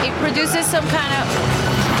it produces some kind of.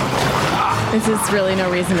 This is really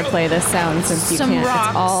no reason to play this sound since you can't. Rocks.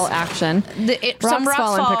 It's all action. Some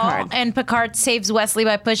rocks fall, and Picard saves Wesley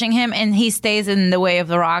by pushing him, and he stays in the way of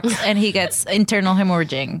the rocks, and he gets internal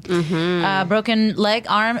hemorrhaging, broken leg,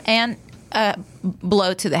 arm, and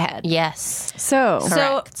blow to the head. Yes. So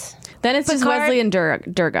then it's just Wesley and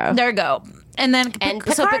Durgo. Durgo. And then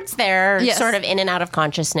Picard's there, sort of in and out of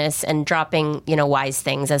consciousness and dropping, wise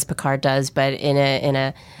things as Picard does, but in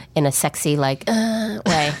a sexy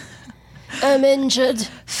way. I'm injured.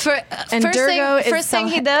 And Durgo first thing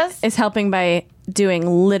he does is helping by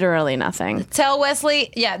doing literally nothing. Tell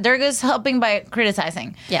Wesley, Durga's helping by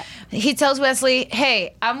criticizing. Yeah. He tells Wesley,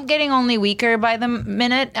 hey, I'm getting only weaker by the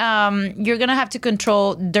minute. You're going to have to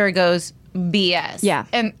control Durga's BS. Yeah.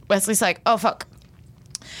 And Wesley's like, oh, fuck.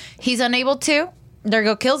 He's unable to.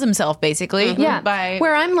 Durga kills himself, basically. Yeah. By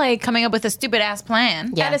where I'm like coming up with a stupid ass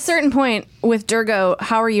plan. At a certain point with Durgo,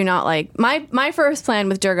 how are you not like my first plan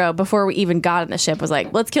with Durgo before we even got on the ship was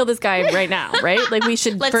like, let's kill this guy right now, right? Like we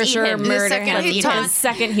should Let's for eat sure him. murder The him. second The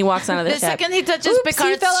second he walks onto the The ship. second he touches Oops, Picard's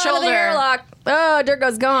he fell out of shoulder. the airlock. Oh,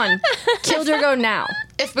 Durgo's gone. Kill Durgo now.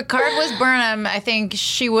 If Picard was Burnham, I think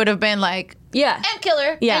she would have been like, Yeah. and kill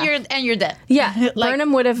her. Yeah. And you're dead. Yeah. Like-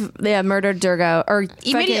 Burnham would have murdered Durgo or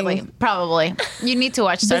Immediately, fucking- probably. You need to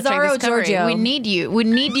watch Star Trek Bizarro Discovery. Giorgio. We need you. We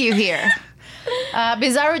need you here.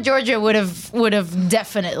 Bizarro Giorgio would have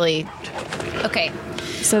definitely. Okay.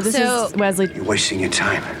 So this is Wesley. You're wasting your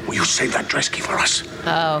time. Will you save that dress key for us?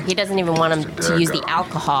 Oh, he doesn't even want him to use the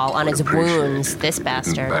alcohol on his wounds, this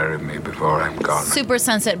bastard. Bury me before I'm gone. Super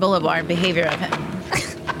Sunset Boulevard behavior of him.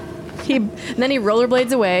 And then he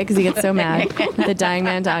rollerblades away because he gets so mad at the dying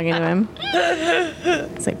man talking to him.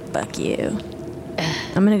 It's like, fuck you.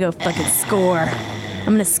 I'm gonna go fucking score. I'm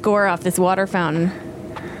gonna score off this water fountain.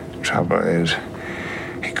 Trouble is,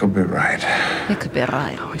 he could be right. He could be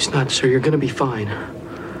right. No, he's not, sir. You're gonna be fine.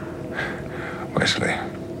 Wesley,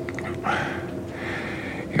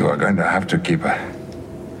 you are going to have to keep a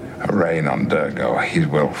rein on Durgo. He's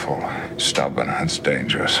willful, stubborn, and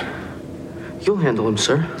dangerous. You'll handle him,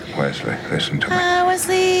 sir. Wesley, listen to me.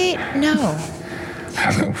 Wesley, no. I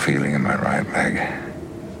have no feeling in my right leg.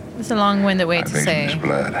 It's a long-winded way My to vision say. is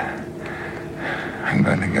blurred. I'm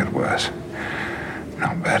going to get worse,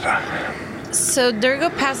 not better. So Durga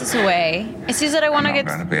passes away. It seems that I want to I'm get.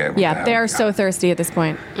 not going to be able to Yeah, help they are you. so thirsty at this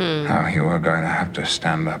point. Now you are going to have to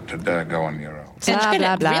stand up to Durgo on your own. Such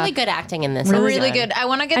Blah, blah. really good acting in this. Really episode. good. I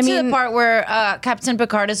want to get to the part where Captain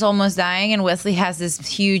Picard is almost dying and Wesley has this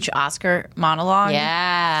huge Oscar monologue.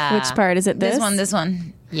 Yeah. Which part is it? This This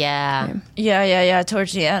one. Yeah. Yeah.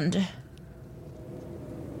 Towards the end.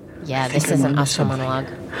 Yeah, I this think is I'm an onto Oscar something. monologue.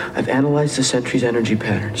 I've analyzed the Sentry's energy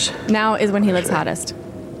patterns. Now is when he looks hottest.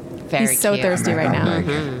 Very He's so cute. thirsty right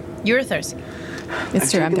now. You're thirsty. It's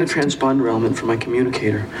I've true. I'm taken the thirsty. transponder element from my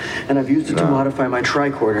communicator, and I've used it to modify my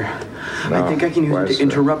tricorder. I think I can use it Wesley. to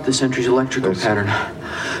interrupt the Sentry's electrical Listen.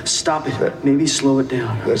 pattern. Stop it. Maybe slow it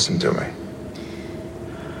down. Listen to me.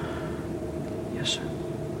 Yes, sir.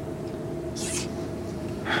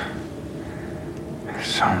 There's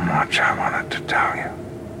so much I wanted to tell you.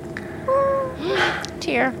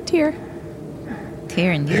 Tear. Tear.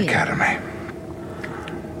 Tear The indeed. Academy.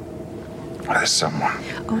 There's someone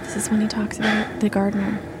Oh, this is when he talks about the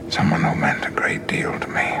gardener. who meant a great deal to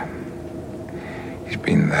me. He's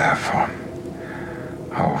been there for,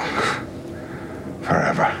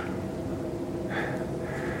 forever.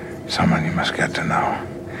 Someone you must get to know.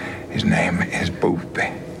 His name is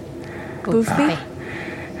Boofby. Boofy.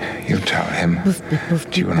 You tell him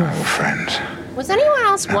you and I were friends. Was anyone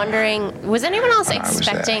else wondering? Was anyone else When I was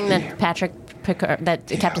expecting there, that Patrick Picard, that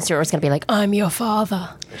Captain Stewart was going to be like, "I'm your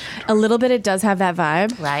father," A little bit. It does have that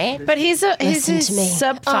vibe. right? But he's Listen his to me.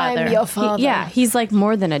 stepfather. I'm your father. Yeah, he's like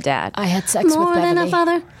more than a dad. I had sex More with than Beverly. a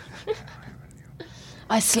father.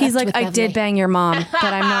 I slept He's like, with I Beverly. did bang your mom, but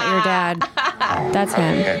I'm not your dad. That's him.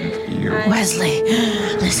 And you, Wesley,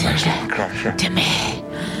 listen Crusher. to me.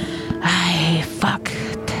 I fucked.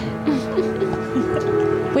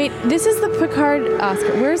 Wait, this is the Picard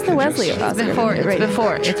Oscar. Where's the Wesley Oscar?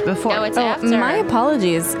 It's before. No, it's Oh, after. my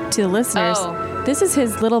apologies to the listeners. Oh. This is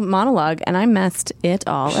his little monologue, and I messed it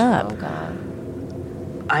all up. Oh God.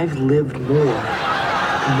 I've lived more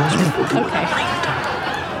than most people do.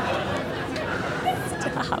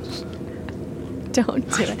 Don't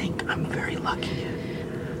do I it. think I'm very lucky.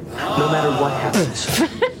 No matter what happens,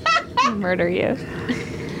 I'll murder you.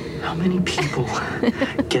 how many people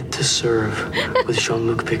get to serve with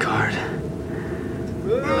Jean-Luc Picard?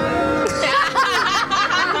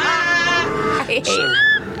 Sir,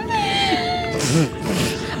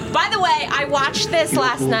 By the way, I watched this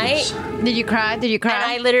last night, Did you cry? and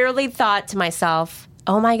I literally thought to myself,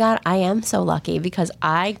 "Oh my God, I am so lucky because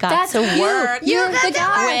I got to work. You're the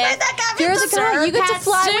guy. You're the guy. You get to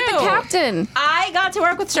fly with the captain. I got to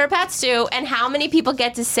work with Sir Pat Stew, and how many people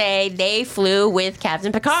get to say they flew with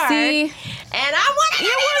Captain Picard? See? And I wanted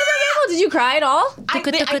Did you cry at all? I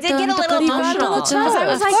did get a little You got a emotional. little chills. I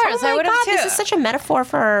was Of like, course, oh I my would have God, too. This is such a metaphor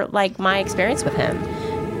for like my experience with him.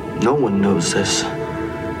 no one knows this.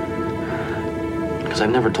 Because I've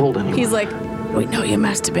never told anyone. He's like, we know you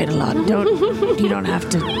masturbate a lot. You don't have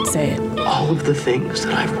to say it. all of the things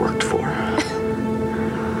that I've worked for.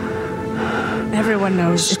 everyone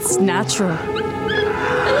knows it's natural.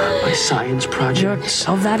 My science projects.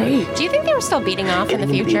 Of that age. Do you think they were still beating off in the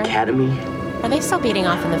Getting future? the academy. Are they still beating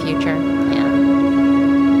off in the future? Yeah.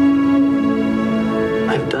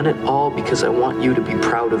 I've done it all because I want you to be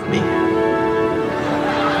proud of me.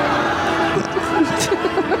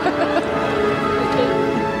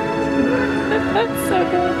 That's so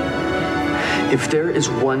good. If there is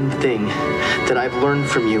one thing that I've learned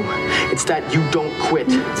from you, it's that you don't quit.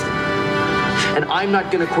 And I'm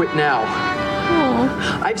not gonna quit now.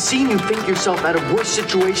 I've seen you think yourself out of worse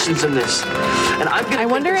situations than this. And I'm gonna I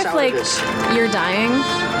wonder think us if, out like, of this. you're dying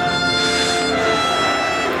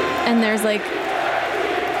and there's like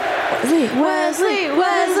Wesley.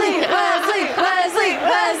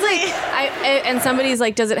 And somebody's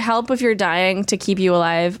like, does it help if you're dying to keep you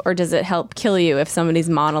alive, or does it help kill you if somebody's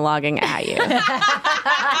monologuing at you?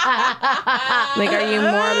 Like, are you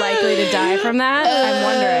more likely to die from that? I'm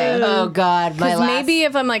wondering. Oh God, my Because maybe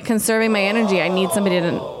if I'm like conserving my energy, I need somebody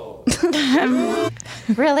to.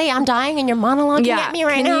 Really, I'm dying and you're monologuing at me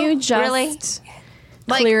right now. Can you just really?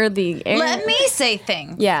 clear the air? Let me say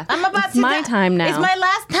things. Yeah. I'm about It's to my time now. It's my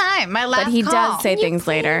last time. My last But he call. does say things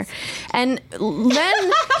later. And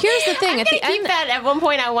then here's the thing. I'm At the gonna keep end, that. At one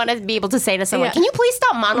point, I want to be able to say to someone, Yeah. "Can you please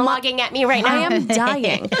stop monologuing at me right now?" I am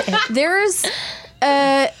dying. There's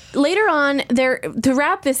later on there to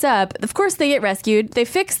wrap this up. Of course, they get rescued. They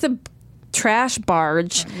fix the trash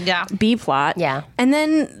barge. Yeah. B plot. Yeah. And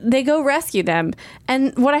then they go rescue them.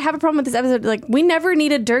 And what I have a problem with this episode, like, we never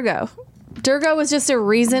needed Durgo. Durgo was just a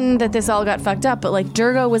reason that this all got fucked up, but like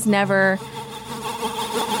Durgo was never.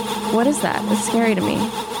 What is that? It's scary to me.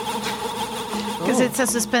 Because it's a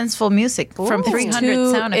suspenseful music from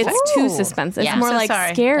 300 sound effects. It's too suspense. It's Yeah. more So like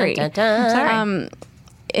sorry. scary. Dun, dun, dun. Sorry.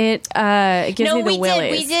 It gives me the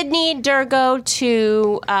willies. We did need Durgo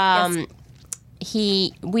to.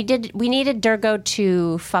 We needed Durgo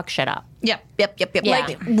to fuck shit up. Yep. Yeah.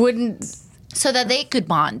 Like, Wouldn't. so that they could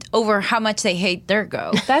bond over how much they hate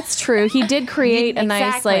Durgo. That's true. He did create a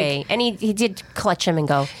nice like. and he did clutch him and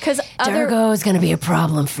go, Because Durgo is going to be a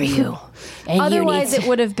problem for you. And otherwise, it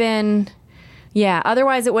would have been. Yeah,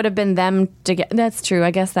 otherwise it would have been them together. That's true.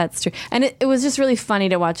 I guess that's true. And it was just really funny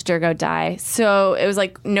to watch Durgo die. So it was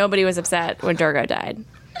like nobody was upset when Durgo died.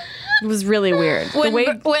 It was really weird. When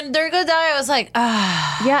Durgo died, I was like,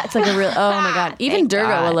 Yeah, it's like a real. Oh my god! Even Thank Durgo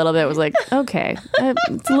God. a little bit was like, okay,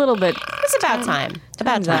 it's a little bit. It's about time.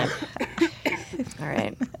 About time. All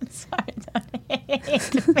right.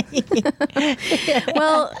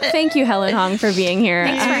 Well, thank you, Helen Hong, for being here.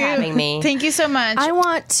 Thanks for having me. thank you so much. I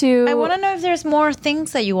want to. I want to know if there's more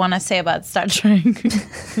things that you want to say about Star Trek.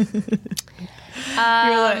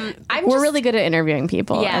 We're really good at interviewing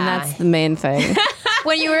people, Yeah. and that's the main thing.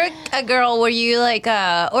 When you were a girl, were you like,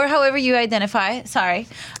 or however you identify? Sorry,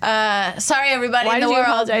 everybody Why in did the you world.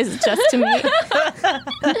 apologize just to me?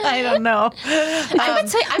 I don't know. I'm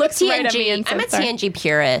a looks right at me and I'm a says, sorry. TNG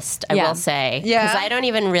purist, I Yeah. will say. Yeah. Because I don't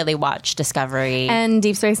even really watch Discovery. And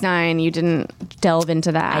Deep Space Nine, you didn't delve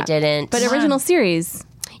into that. I didn't. But original series,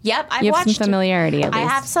 Yep, I've you have watched some familiarity at I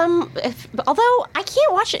least. have some, although I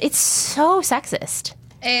can't watch it. It's so sexist.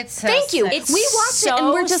 It's so Thank you. sick. It's We watched so it and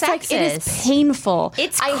we're just like, it is sexist. painful.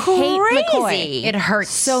 It's I hate McCoy. crazy. It hurts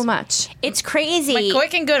so much. It's crazy. McCoy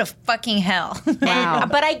can go to fucking hell. Wow.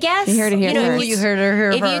 But I guess You heard it here you know, first. if You heard her here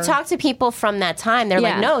If you first. talk to people from that time, they're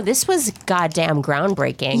Yeah. like, "No, this was goddamn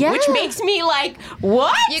groundbreaking," Yeah. which makes me like,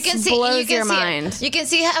 "What?" You can see, blows you can your see, mind. You can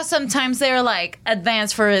see how sometimes they're like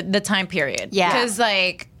advanced for the time period. Yeah. because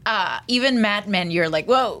like even Mad Men, you're like,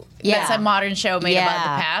 whoa, Yeah. that's a modern show made about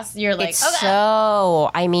the past. You're like, it's okay. so.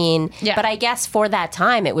 I mean, Yeah. but I guess for that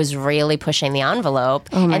time, it was really pushing the envelope.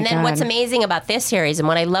 Oh my and then God. what's amazing about this series, and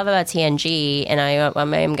what I love about TNG, and I'm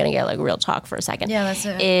going to get like real talk for a second. Yeah, let's do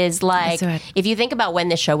it. Is like Let's do it. if you think about when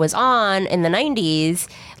this show was on in the 90s,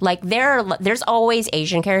 like there's always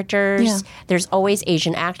Asian characters, Yeah. there's always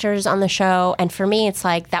Asian actors on the show, and for me, it's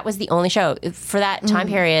like that was the only show for that time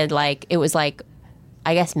period. Like it was like.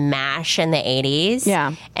 I guess MASH in the 80s.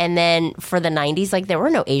 Yeah. And then for the 90s, like there were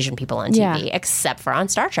no Asian people on TV Yeah. except for on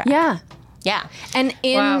Star Trek. Yeah. Yeah. And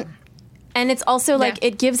Wow. and it's also like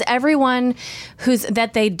it gives everyone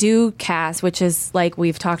that they do cast, which is like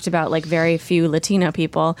we've talked about, like very few Latino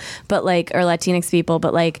people, but like or Latinx people,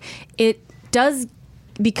 but like it does,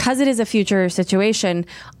 because it is a future situation.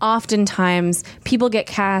 Oftentimes, people get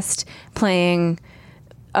cast playing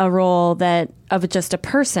a role that of just a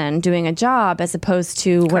person doing a job, as opposed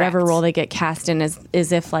to whatever role they get cast in is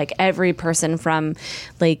if like every person from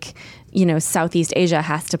like Southeast Asia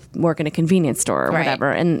has to work in a convenience store or Right.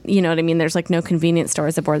 whatever. And you know what I mean? There's like no convenience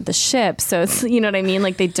stores aboard the ship. So it's, you know what I mean?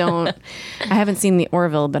 Like they don't, I haven't seen the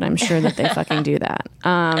Orville, but I'm sure that they fucking do that.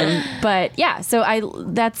 But yeah, so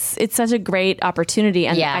it's such a great opportunity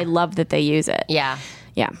and Yeah. I love that they use it. Yeah.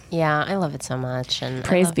 Yeah. Yeah, I love it so much. And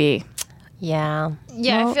Praise be. Yeah.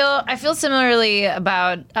 Yeah, I feel similarly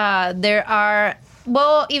about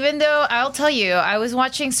even though I'll tell you, I was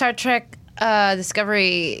watching Star Trek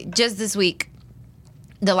Discovery just this week,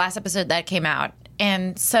 the last episode that came out,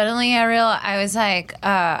 and suddenly I was like,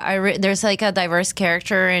 there's like a diverse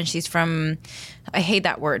character, and she's from. I hate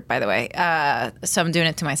that word, by the way, so I'm doing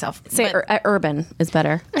it to myself. Say urban is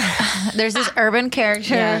better. There's this urban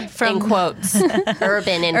character from in quotes,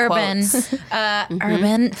 urban in quotes,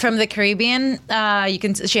 urban from the Caribbean.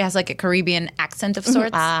 She has like a Caribbean accent of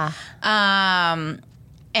sorts.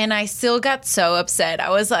 And I still got so upset. I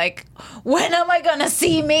was like, when am I gonna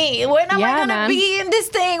see me? When am I gonna be in this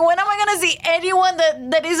thing? When am I gonna see anyone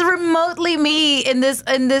that is remotely me in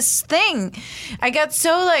this thing? I got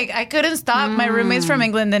so like I couldn't stop. My roommate's from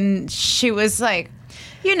England, and she was like,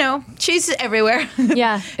 she's everywhere.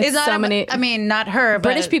 Yeah, it's not so many. I mean, not her.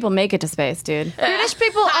 British but people make it to space, dude. British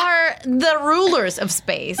people are the rulers of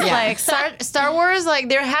space. Yeah. Like Star Wars, like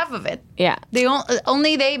they're half of it. Yeah,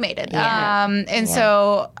 only they made it. Yeah.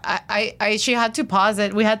 So she had to pause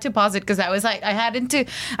it. We had to pause it because I was like,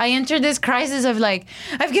 I entered this crisis of like,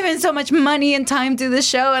 I've given so much money and time to the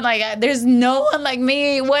show, and like, there's no one like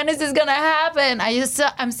me. When is this gonna happen?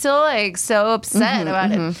 I'm still like so upset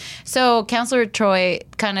about it. So Counselor Troy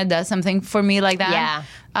kind of does something for me like that.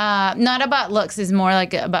 Yeah. Not about looks. It's more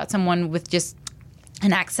like about someone with just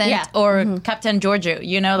an accent or Captain Giorgio,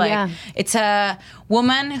 it's a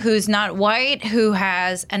woman who's not white who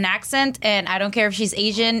has an accent, and I don't care if she's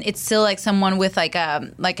Asian, it's still like someone with that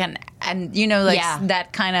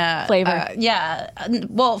kind of flavor.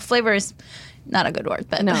 Well, flavor is not a good word,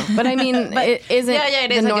 but no. But I mean, it isn't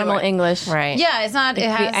it is the a good normal word. English, right? Yeah, it's not. It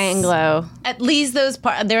has the Anglo. At least those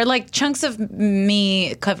parts, they're like chunks of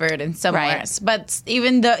me covered in somewhere else. But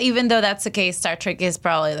even though that's the case, Star Trek is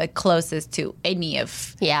probably the closest to any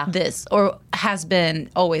of this, or has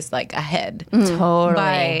been always like ahead, totally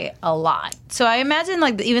by a lot. So I imagine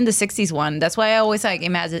like even the '60s one. That's why I always like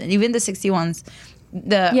imagine even the '60s ones.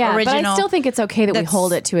 The original. But I still think it's okay that we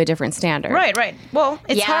hold it to a different standard. Right. Well,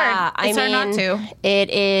 it's hard. It's hard not to. It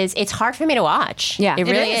is. It's hard for me to watch. Yeah, it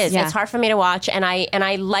really is. Yeah. It's hard for me to watch, and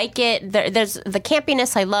I like it. There's the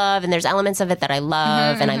campiness I love, and there's elements of it that I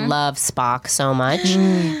love, and I love Spock so much.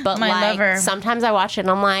 But sometimes I watch it,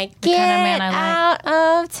 and I'm like, get out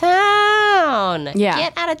of town. Yeah,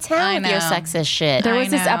 get out of town with your sexist shit. There was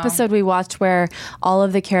this episode we watched where all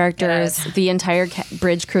of the characters, the entire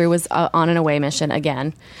bridge crew, was on an away mission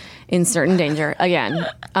again, in certain danger again,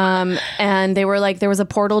 and they were like, there was a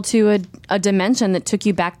portal to a dimension that took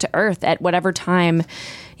you back to Earth at whatever time.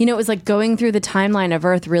 It was like going through the timeline of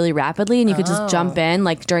Earth really rapidly, and you could just jump in,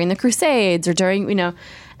 like during the Crusades or during,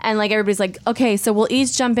 and like everybody's like, okay, so we'll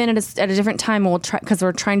each jump in at a different time, and we'll try, because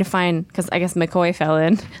we're trying to find, because I guess McCoy fell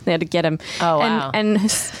in, they had to get him. Oh wow! And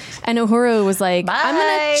Uhuru was like, Bye. I'm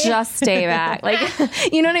gonna just stay back, like,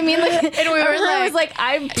 you know what I mean? Like, and we were Uhuru was like,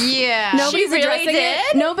 nobody's really addressing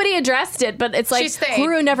it. Nobody addressed it, but it's like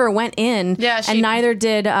Uhuru never went in, and neither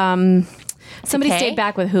did somebody stayed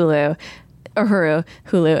back with Hulu,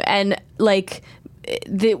 and like.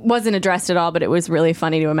 It wasn't addressed at all, but it was really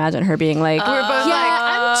funny to imagine her being like, we're both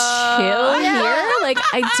I'm chill here. Like,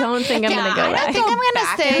 I don't think I'm going to go I back. don't think I'm going to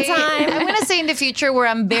stay. I'm going to stay in the future where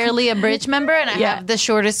I'm barely a bridge member and I have the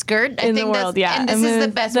shortest skirt. In the world, And this is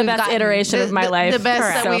the best iteration of my life. The best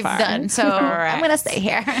that so we've far. done. So I'm going to stay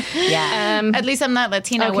here. Yeah. At least I'm not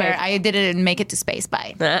Latina where I didn't make it to space.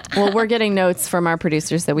 Bye. Well, we're getting notes from our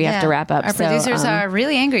producers that we have to wrap up. Our producers are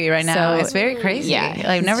really angry right now. so- It's very crazy. Yeah.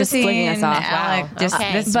 I've never Just flicking seen us off. Alec just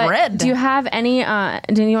this But red. do you have any?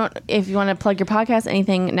 If you want to plug your podcast,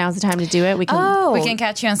 anything? Now's the time to do it. We can. We can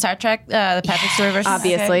catch you on Star Trek, the Patrick Stewart version.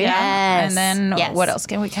 Obviously. Yes. And then Yes. what else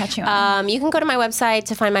can we catch you on? You can go to my website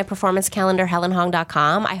to find my performance calendar,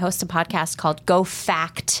 helenhong.com. I host a podcast called Go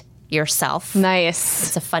Fact Yourself. Nice.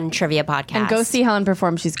 It's a fun trivia podcast. And go see Helen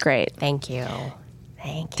perform. She's great. Thank you.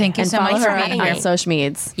 Thank you And so follow much her for being on here. social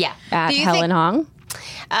medias. Yeah. At Do you Helen think- Hong.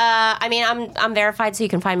 I mean, I'm verified, so you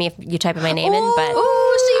can find me if you type in my name in. But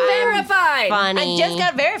Ooh, she verified. funny. I just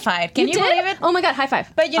got verified. Can you did? believe it? Oh my god! High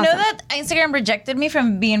five. But you know that Instagram rejected me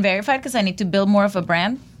from being verified because I need to build more of a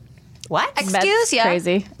brand? What? Excuse ya.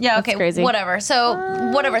 crazy. Yeah, That's okay. crazy. Whatever. So,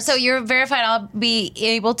 whatever. So, you're verified. I'll be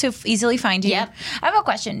able to easily find you. Yep. I have a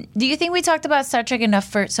question. Do you think we talked about Star Trek enough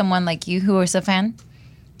for someone like you who is a fan?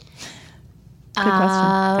 Good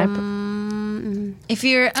question. If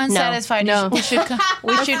you're unsatisfied, we should come back.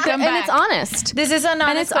 And it's honest. This is an honest.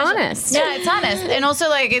 And it's question. honest. Yeah, it's honest. And also,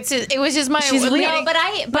 like, it was just my. She's leading. No,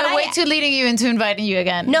 but way too leading you into inviting you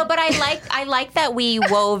again. No, but I like that we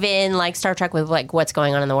wove in like Star Trek with like what's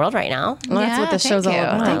going on in the world right now. Well, that's what the show's all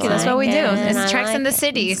about. Thank you. That's what we do. It's Treks in the it.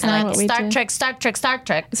 City. It's not Star Trek.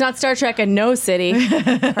 It's not Star Trek and no city. You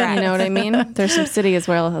know what I mean? There's some city as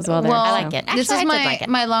well there. Well, I like it. Actually, this is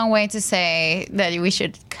my long way to say that we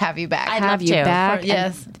should have you back. I'd have love you to. back.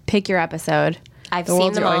 Yes. Pick your episode. I've The seen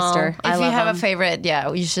world's them your all. oyster. If you have a favorite,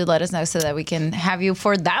 you should let us know so that we can have you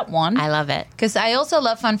for that one. I love it. Because I also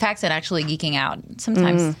love fun facts and actually geeking out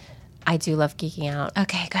sometimes. I do love geeking out.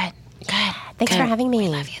 Okay, good. Thanks for having me. We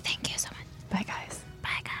love you. Thank you so much. Bye, guys.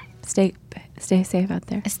 Stay safe out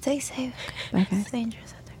there. Stay safe. Bye, guys. It's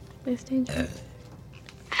dangerous out there. It's dangerous.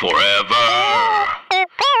 Forever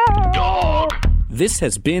Dog. This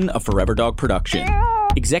has been a Forever Dog production.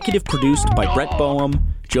 Executive produced by Brett Boehm,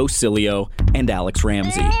 Joe Cilio, and Alex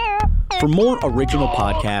Ramsey. For more original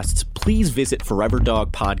podcasts, please visit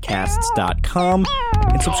foreverdogpodcasts.com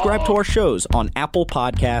and subscribe to our shows on Apple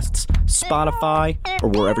Podcasts, Spotify, or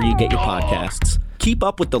wherever you get your podcasts. Keep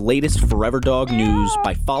up with the latest Forever Dog news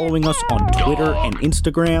by following us on Twitter and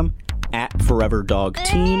Instagram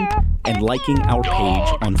 @ForeverDogTeam and liking our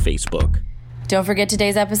page on Facebook. Don't forget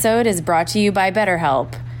today's episode is brought to you by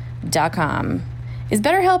BetterHelp.com. Is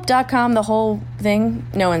BetterHelp.com the whole thing?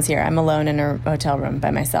 No one's here. I'm alone in a hotel room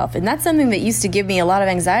by myself. And that's something that used to give me a lot of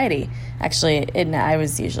anxiety. Actually, I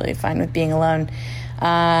was usually fine with being alone.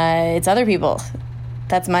 It's other people.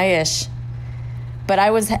 That's my ish. But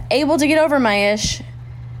I was able to get over my ish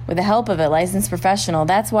with the help of a licensed professional.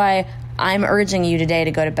 That's why I'm urging you today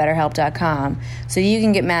to go to BetterHelp.com so you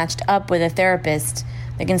can get matched up with a therapist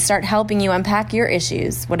that can start helping you unpack your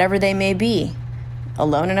issues, whatever they may be.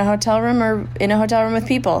 Alone in a hotel room or in a hotel room with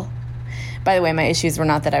people. By the way, my issues were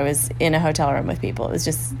not that I was in a hotel room with people. It was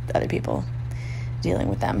just other people dealing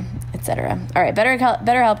with them, etc. All right,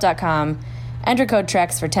 BetterHelp.com. Enter code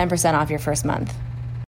TREX for 10% off your first month.